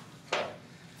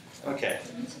 Okay.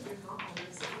 You took your comp on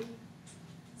this, didn't you?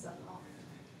 Is that all?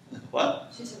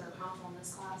 What? She took her comp on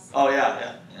this class. Oh,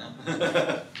 yeah.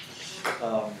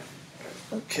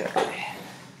 Okay.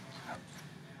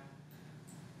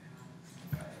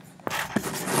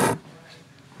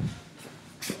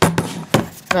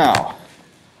 Now,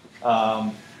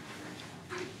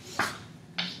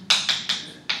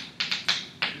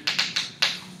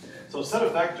 so a set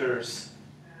of vectors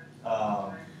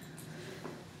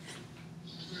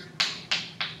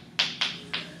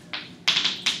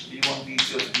V1,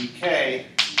 V2, and Vk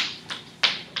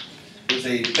is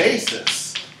a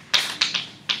basis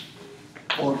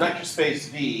for vector space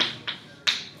V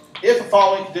if the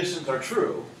following conditions are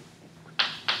true.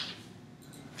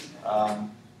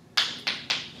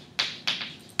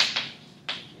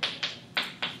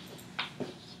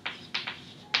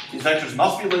 These vectors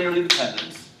must be linearly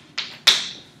dependent.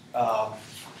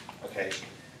 Okay,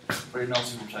 for your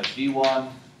notes, we'll type V1,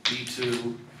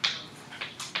 V2,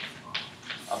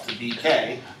 up to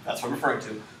Vk. That's what I'm referring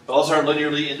to. Those are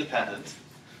linearly independent.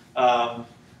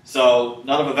 So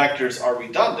none of the vectors are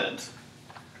redundant.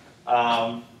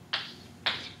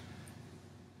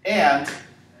 and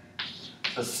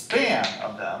the span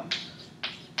of them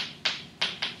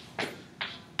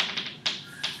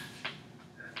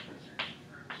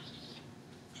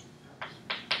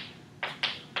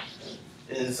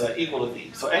is equal to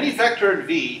V. So any vector in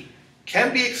V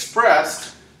can be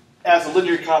expressed as a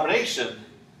linear combination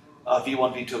of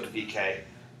V1, V2 up to Vk.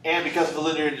 And because of the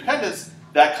linear independence,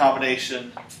 that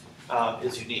combination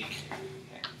is unique.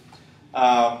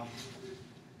 Now,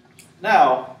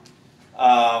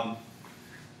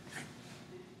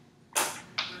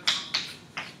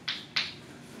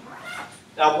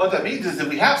 what that means is that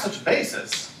we have such a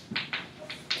basis,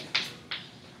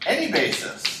 any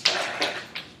basis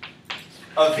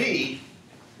of V,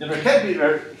 there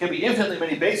can be infinitely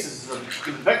many bases of a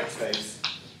given vector space.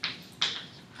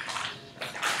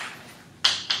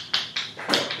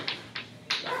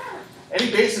 Any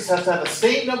basis has to have the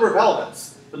same number of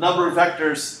elements, the number of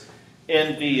vectors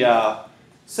in the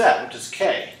set, which is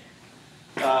k.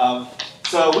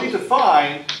 So we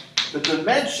define the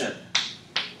dimension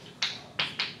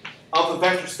of the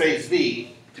vector space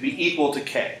V to be equal to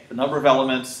k, the number of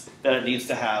elements that it needs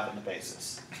to have in the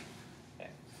basis. Okay.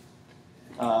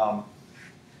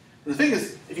 The thing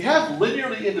is, if you have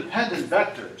linearly independent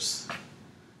vectors,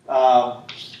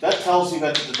 that tells you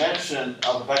that the dimension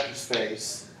of a vector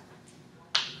space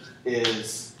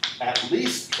is at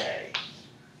least k.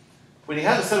 When you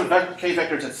have a set of k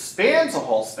vectors that spans a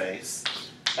whole space,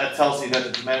 that tells you that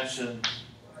the dimension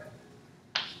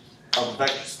of a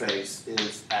vector space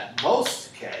is at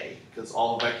most k, because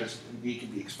all the vectors in V can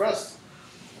be expressed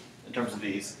in terms of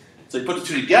these. So you put the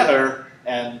two together,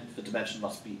 and the dimension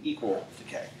must be equal to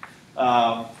k.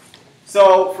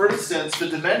 So, for instance, the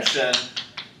dimension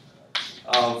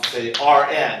of, say,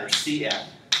 Rn or Cn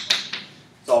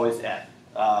is always n.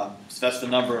 So that's the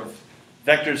number of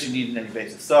vectors you need in any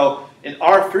basis. So in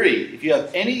R3, if you have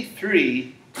any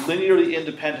three linearly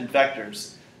independent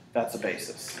vectors, that's a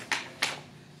basis.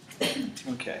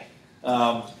 Okay.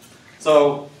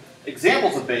 So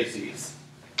examples of bases.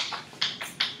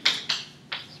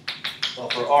 Well,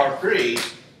 for R3,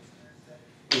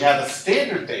 we have a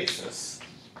standard basis.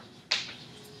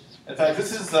 In fact,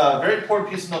 this is a very important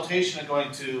piece of notation I'm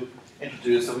going to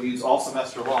introduce that we use all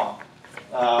semester long.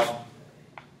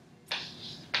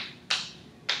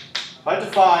 If I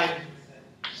define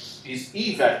these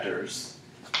E vectors,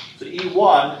 so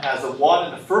E1 has a 1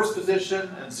 in the first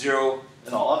position and 0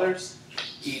 in all others.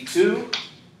 E2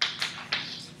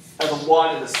 has a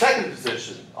 1 in the second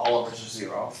position, all others are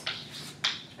 0.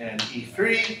 And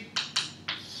E3,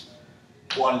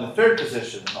 1 in the third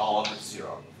position, and all others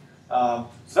 0. So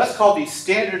that's called the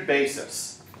standard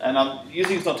basis. And I'm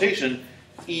using this notation,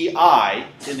 EI,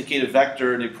 to indicate a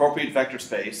vector in the appropriate vector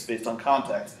space based on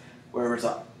context, where there's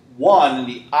a 1 in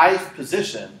the ith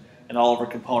position, and all of our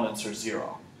components are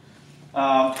 0.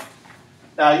 Now,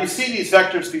 you've seen these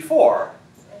vectors before.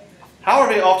 How are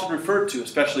they often referred to,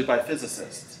 especially by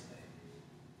physicists?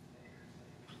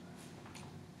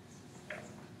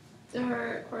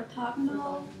 They're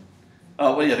orthogonal.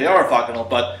 Well, yeah, they are orthogonal,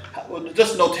 but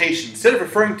just notation. Instead of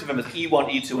referring to them as E1,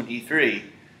 E2, and E3,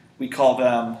 we call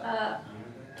them...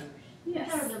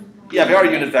 Yes. Yeah, they are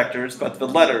unit vectors, but the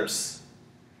letters...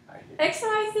 X,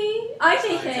 Y, Z, I,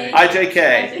 J, K. I, J,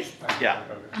 K. Yeah.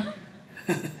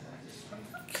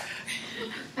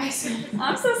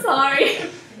 I'm so sorry.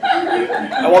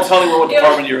 I won't tell you what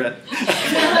department you're in.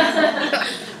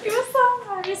 It was so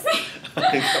embarrassing.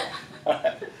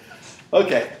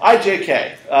 Okay, I, J,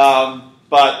 K.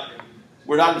 But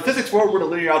we're not in the physics world, we're in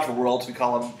the linear algebra world, so we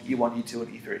call them E1, E2, and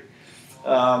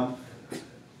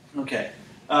E3. Okay.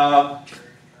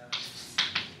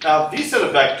 Now, these set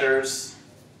of vectors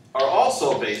are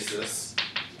also a basis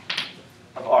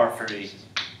of R3.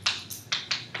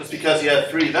 Just because you have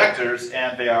three vectors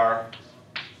and they are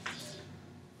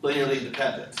linearly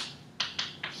independent.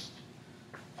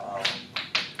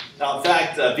 Now, in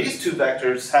fact, these two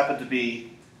vectors happen to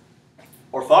be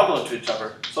orthogonal to each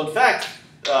other. So, in fact,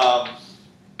 I'll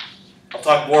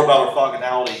talk more about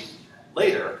orthogonality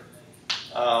later.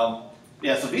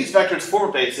 Yeah, so these vectors form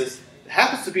a basis. It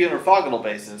happens to be an orthogonal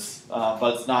basis,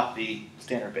 but it's not the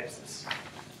standard basis.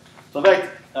 So, in fact,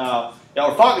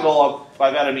 orthogonal,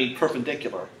 by that I mean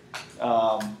perpendicular.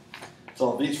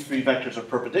 So these three vectors are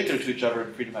perpendicular to each other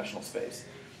in three-dimensional space.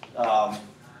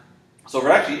 So there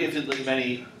are actually infinitely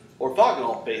many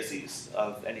orthogonal bases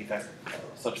of any vector,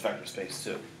 such vector space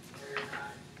too.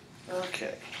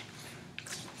 Okay.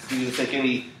 You can take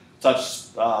any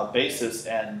such basis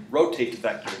and rotate the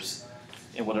vectors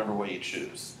in whatever way you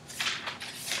choose.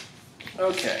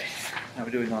 Okay. How are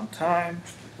we doing on time?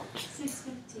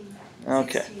 6:15.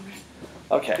 Okay.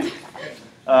 Okay.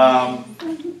 Well,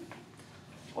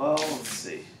 let's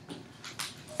see.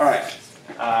 All right.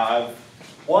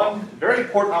 One very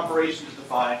important operation to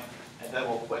define, and then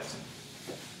we'll quit.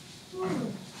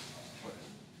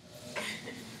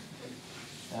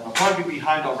 And I'll probably be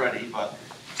behind already, but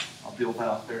I'll deal with that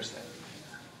on Thursday.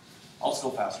 I'll just go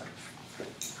faster.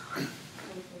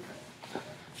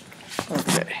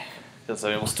 Okay. Because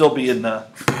I will still be in the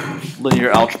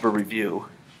linear algebra review.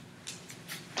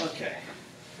 Okay.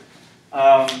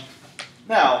 Now,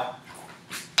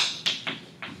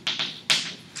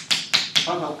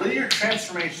 talk about linear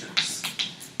transformations.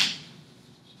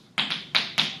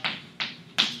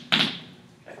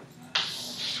 Okay.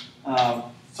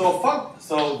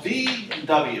 So V and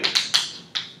W,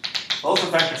 those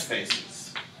are vector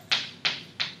spaces.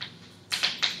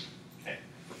 Okay.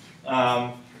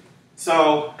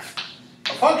 So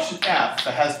a function f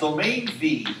that has domain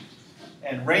V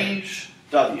and range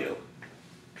W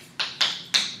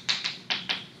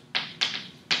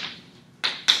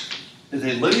is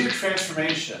a linear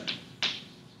transformation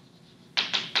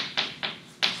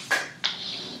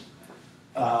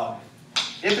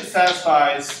if it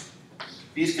satisfies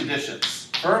these conditions.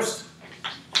 First,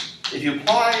 if you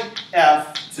apply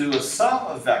f to a sum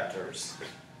of vectors,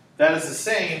 that is the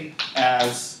same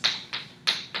as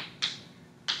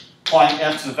applying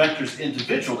f to the vectors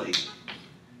individually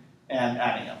and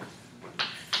adding them.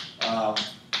 And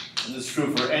this is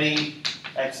true for any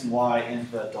x and y in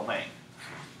the domain.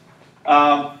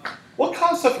 What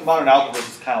concept of modern algebra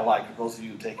is kind of like for those of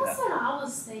you who take That's that? what I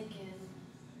was thinking.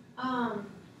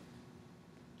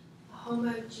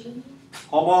 Homogeneous?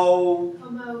 Homo.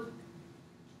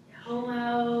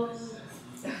 Oh.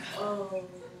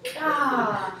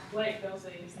 Ah. Wait, don't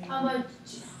say his name.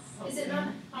 Is it not?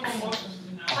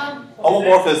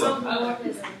 Homomorphism.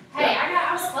 Homomorphism. Hey,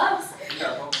 I was close. He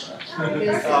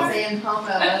was saying homo over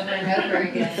and over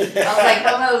again. I was like,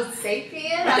 homo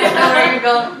sapien? I don't know where you're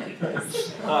going with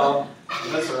this.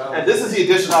 And this is the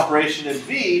addition operation in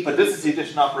V, but this is the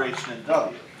addition operation in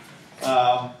W.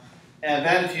 And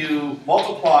then if you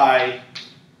multiply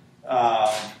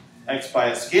x by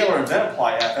a scalar and then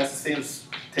apply f, that's the same as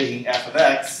taking f of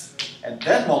x and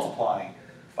then multiplying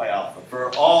by alpha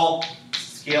for all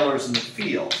scalars in the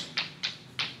field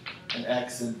and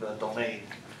x in the domain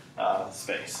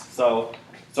space. So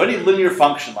any linear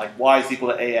function like y is equal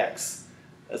to ax,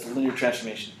 that's a linear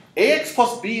transformation. Ax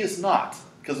plus b is not,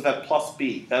 because of that plus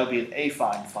b. That would be an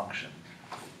affine function.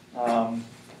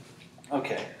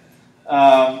 Okay.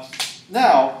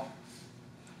 Now,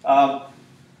 so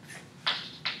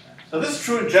this is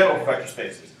true in general for vector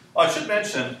spaces. Oh, I should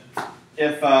mention,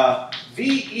 if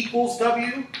v equals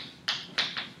w,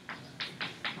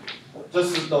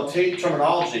 just to notate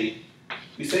terminology,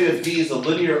 we say that v is a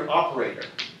linear operator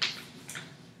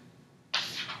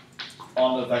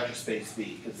on the vector space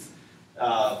v.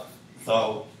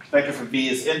 So vector from v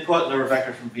is input, another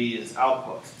vector from v is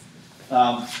output.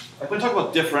 Like when we talk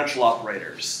about differential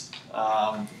operators,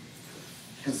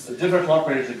 because a differential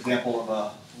operator is an example of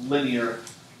a linear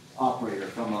operator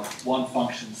from one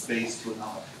function space to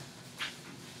another.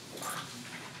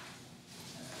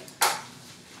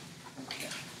 Okay.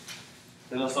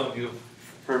 I know some of you have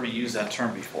heard me use that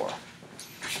term before.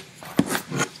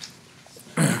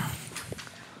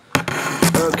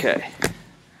 Okay.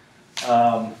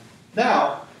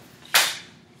 Now,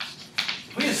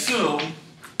 we assume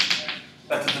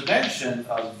that the dimension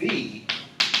of V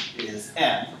is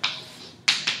n,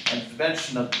 and the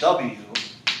dimension of W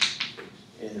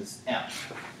is m.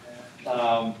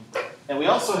 And we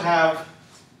also have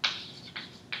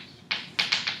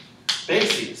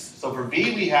bases. So for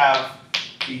V, we have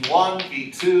V1,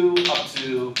 V2, up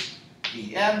to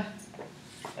Vn.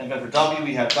 And then for W,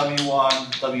 we have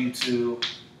W1, W2,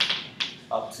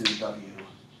 up to Wm.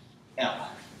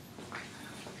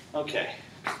 Okay.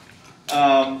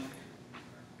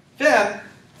 Then,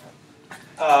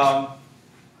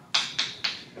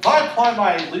 if I apply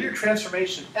my linear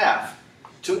transformation f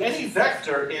to any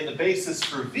vector in the basis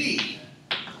for V,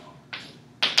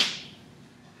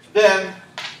 then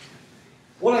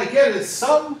what I get is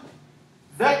some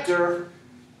vector,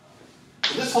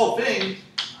 this whole thing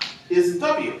is in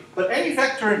W. But any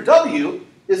vector in W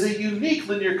is a unique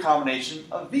linear combination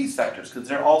of these vectors, because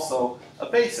they're also a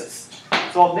basis.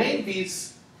 So I'll name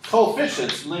these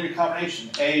coefficients in linear combination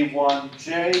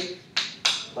A1j,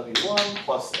 W1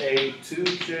 plus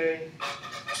A2j,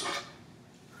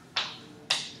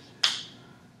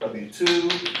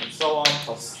 W2, and so on,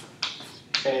 plus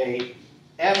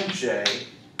AMJ,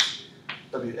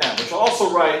 Wm, which I'll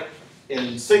also write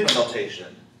in sigma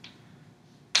notation.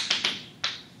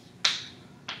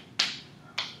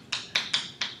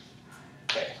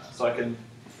 So I can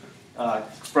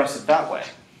express it that way.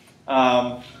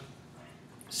 But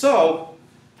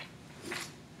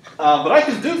I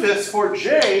can do this for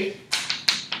j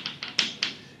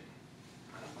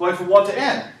going from 1 to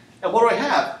n. And what do I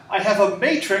have? I have a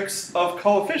matrix of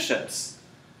coefficients.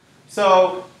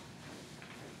 So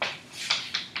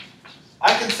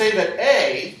I can say that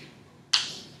A,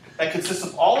 that consists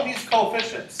of all of these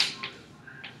coefficients,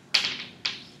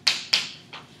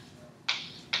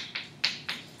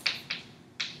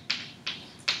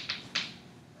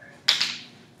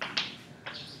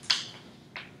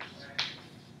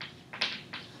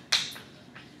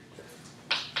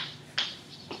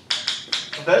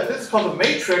 this is called the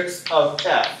matrix of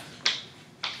F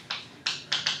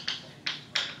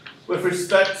with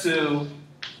respect to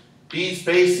these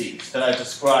bases that I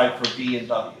described for V and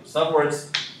W. So in other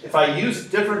words, if I use a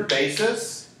different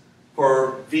basis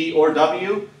for V or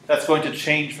W, that's going to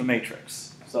change the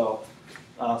matrix. So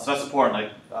that's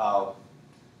important.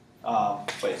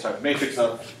 Matrix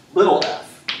of little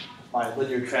f, my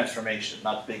linear transformation,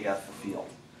 not big F for field.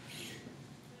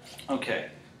 Okay.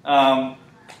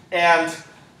 And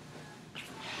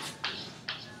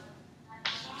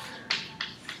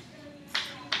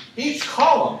each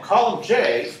column, column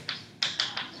J,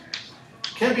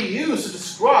 can be used to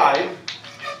describe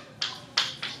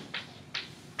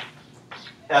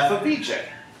f of Vj.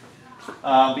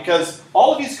 Because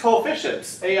all of these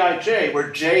coefficients, Aij,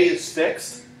 where J is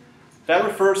fixed, that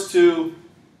refers to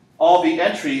all the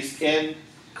entries in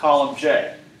column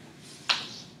J.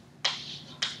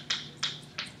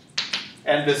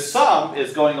 And this sum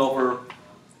is going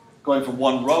from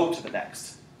one row to the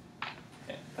next.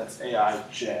 Okay, that's Aij.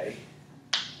 Okay.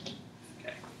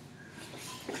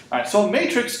 All right, so a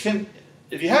matrix can,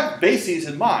 if you have bases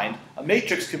in mind, a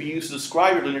matrix can be used to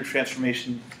describe your linear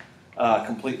transformation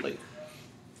completely.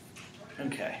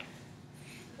 Okay.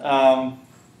 Now,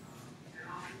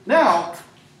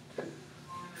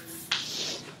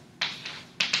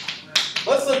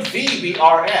 let's let V be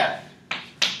Rn,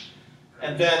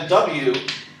 and then W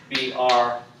be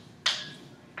Rm.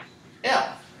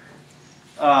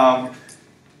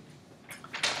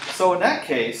 So in that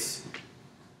case,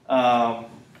 and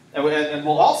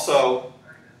we'll also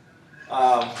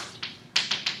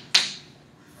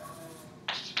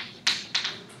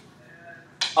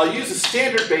I'll use the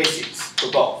standard bases for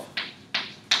both.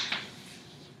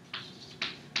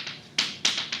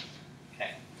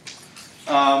 Okay.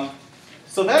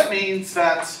 So that means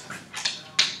that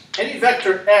any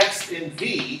vector x in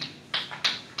V,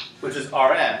 which is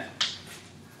Rn,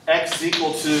 x is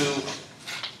equal to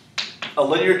a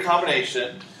linear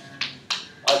combination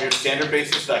of your standard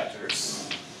basis vectors,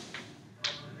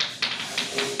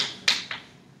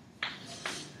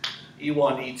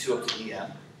 E1, E2 up to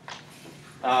En.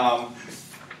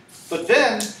 But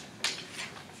then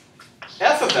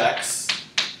f of x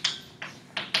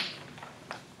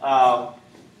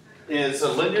is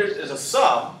a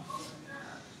sum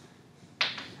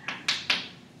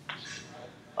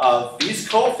of these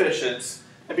coefficients,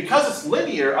 and because it's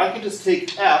linear, I can just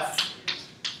take f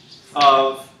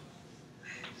of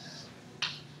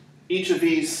each of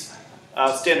these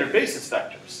standard basis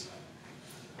vectors.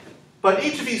 But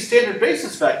each of these standard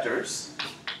basis vectors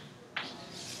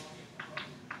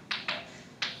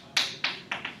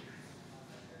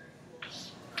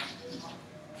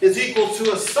is equal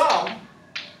to a sum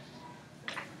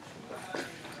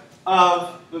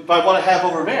of, by what I have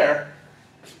over there,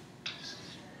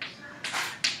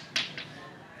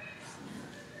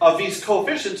 of these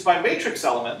coefficients, my matrix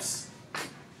elements,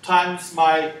 times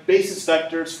my basis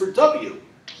vectors for W,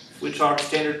 which are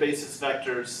standard basis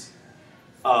vectors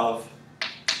of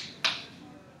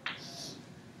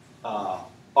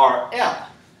Rm.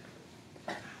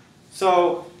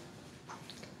 So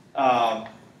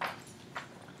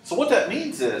what that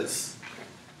means is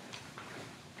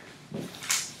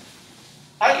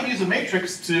I can use a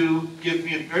matrix to give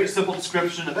me a very simple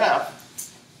description of F.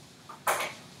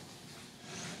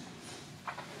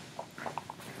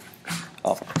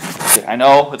 Oh, okay. I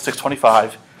know it's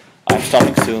 6:25. I'm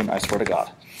stopping soon, I swear to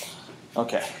God.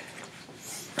 Okay.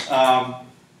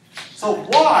 So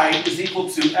y is equal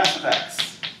to f of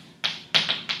x.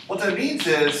 What that means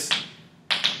is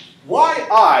yi,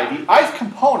 the ith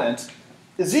component,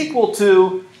 is equal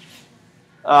to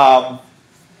the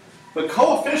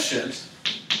coefficient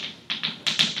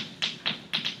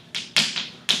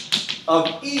of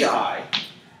ei,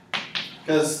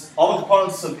 because all the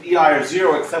components of ei are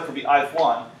 0 except for the ith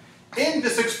one, in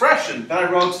this expression that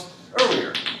I wrote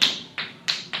earlier.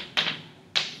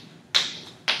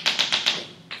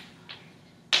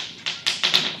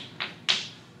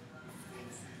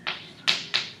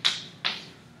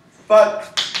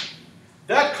 but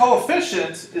that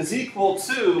coefficient is equal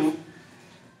to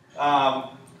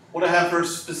what I have for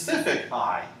specific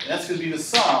I. And that's going to be the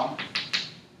sum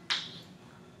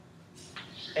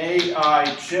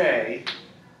aij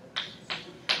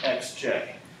xj.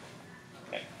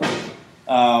 Okay.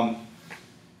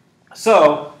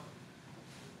 So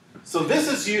this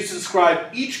is used to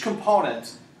describe each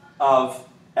component of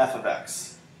f of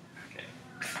x. Okay.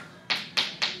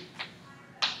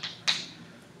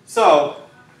 So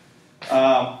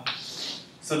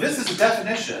this is a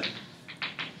definition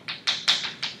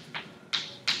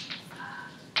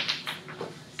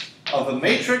of a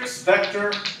matrix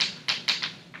vector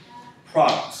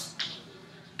product.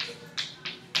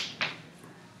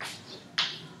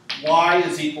 Y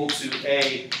is equal to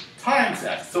A times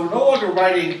x. So we're no longer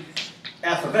writing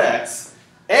f of x.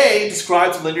 A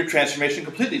describes a linear transformation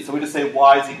completely. So we just say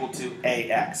y is equal to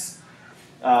ax.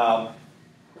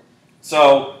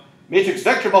 So matrix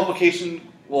vector multiplication,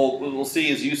 we'll see,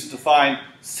 is used to define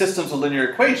systems of linear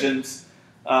equations.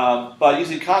 But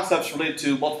using concepts related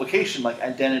to multiplication, like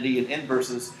identity and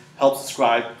inverses, helps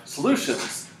describe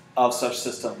solutions of such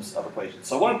systems of equations.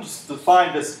 So I wanted to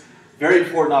define this very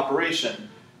important operation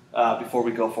before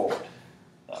we go forward.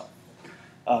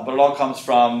 But it all comes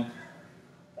from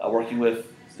working with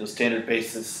the standard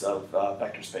basis of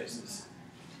vector spaces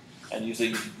and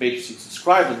using matrices to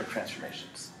describe linear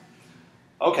transformations.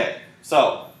 Okay,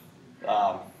 so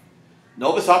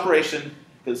know this operation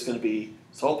because it's going to be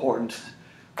so important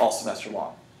all semester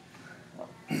long.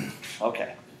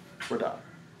 Okay, we're done.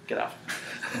 Get out.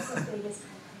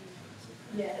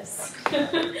 Yes.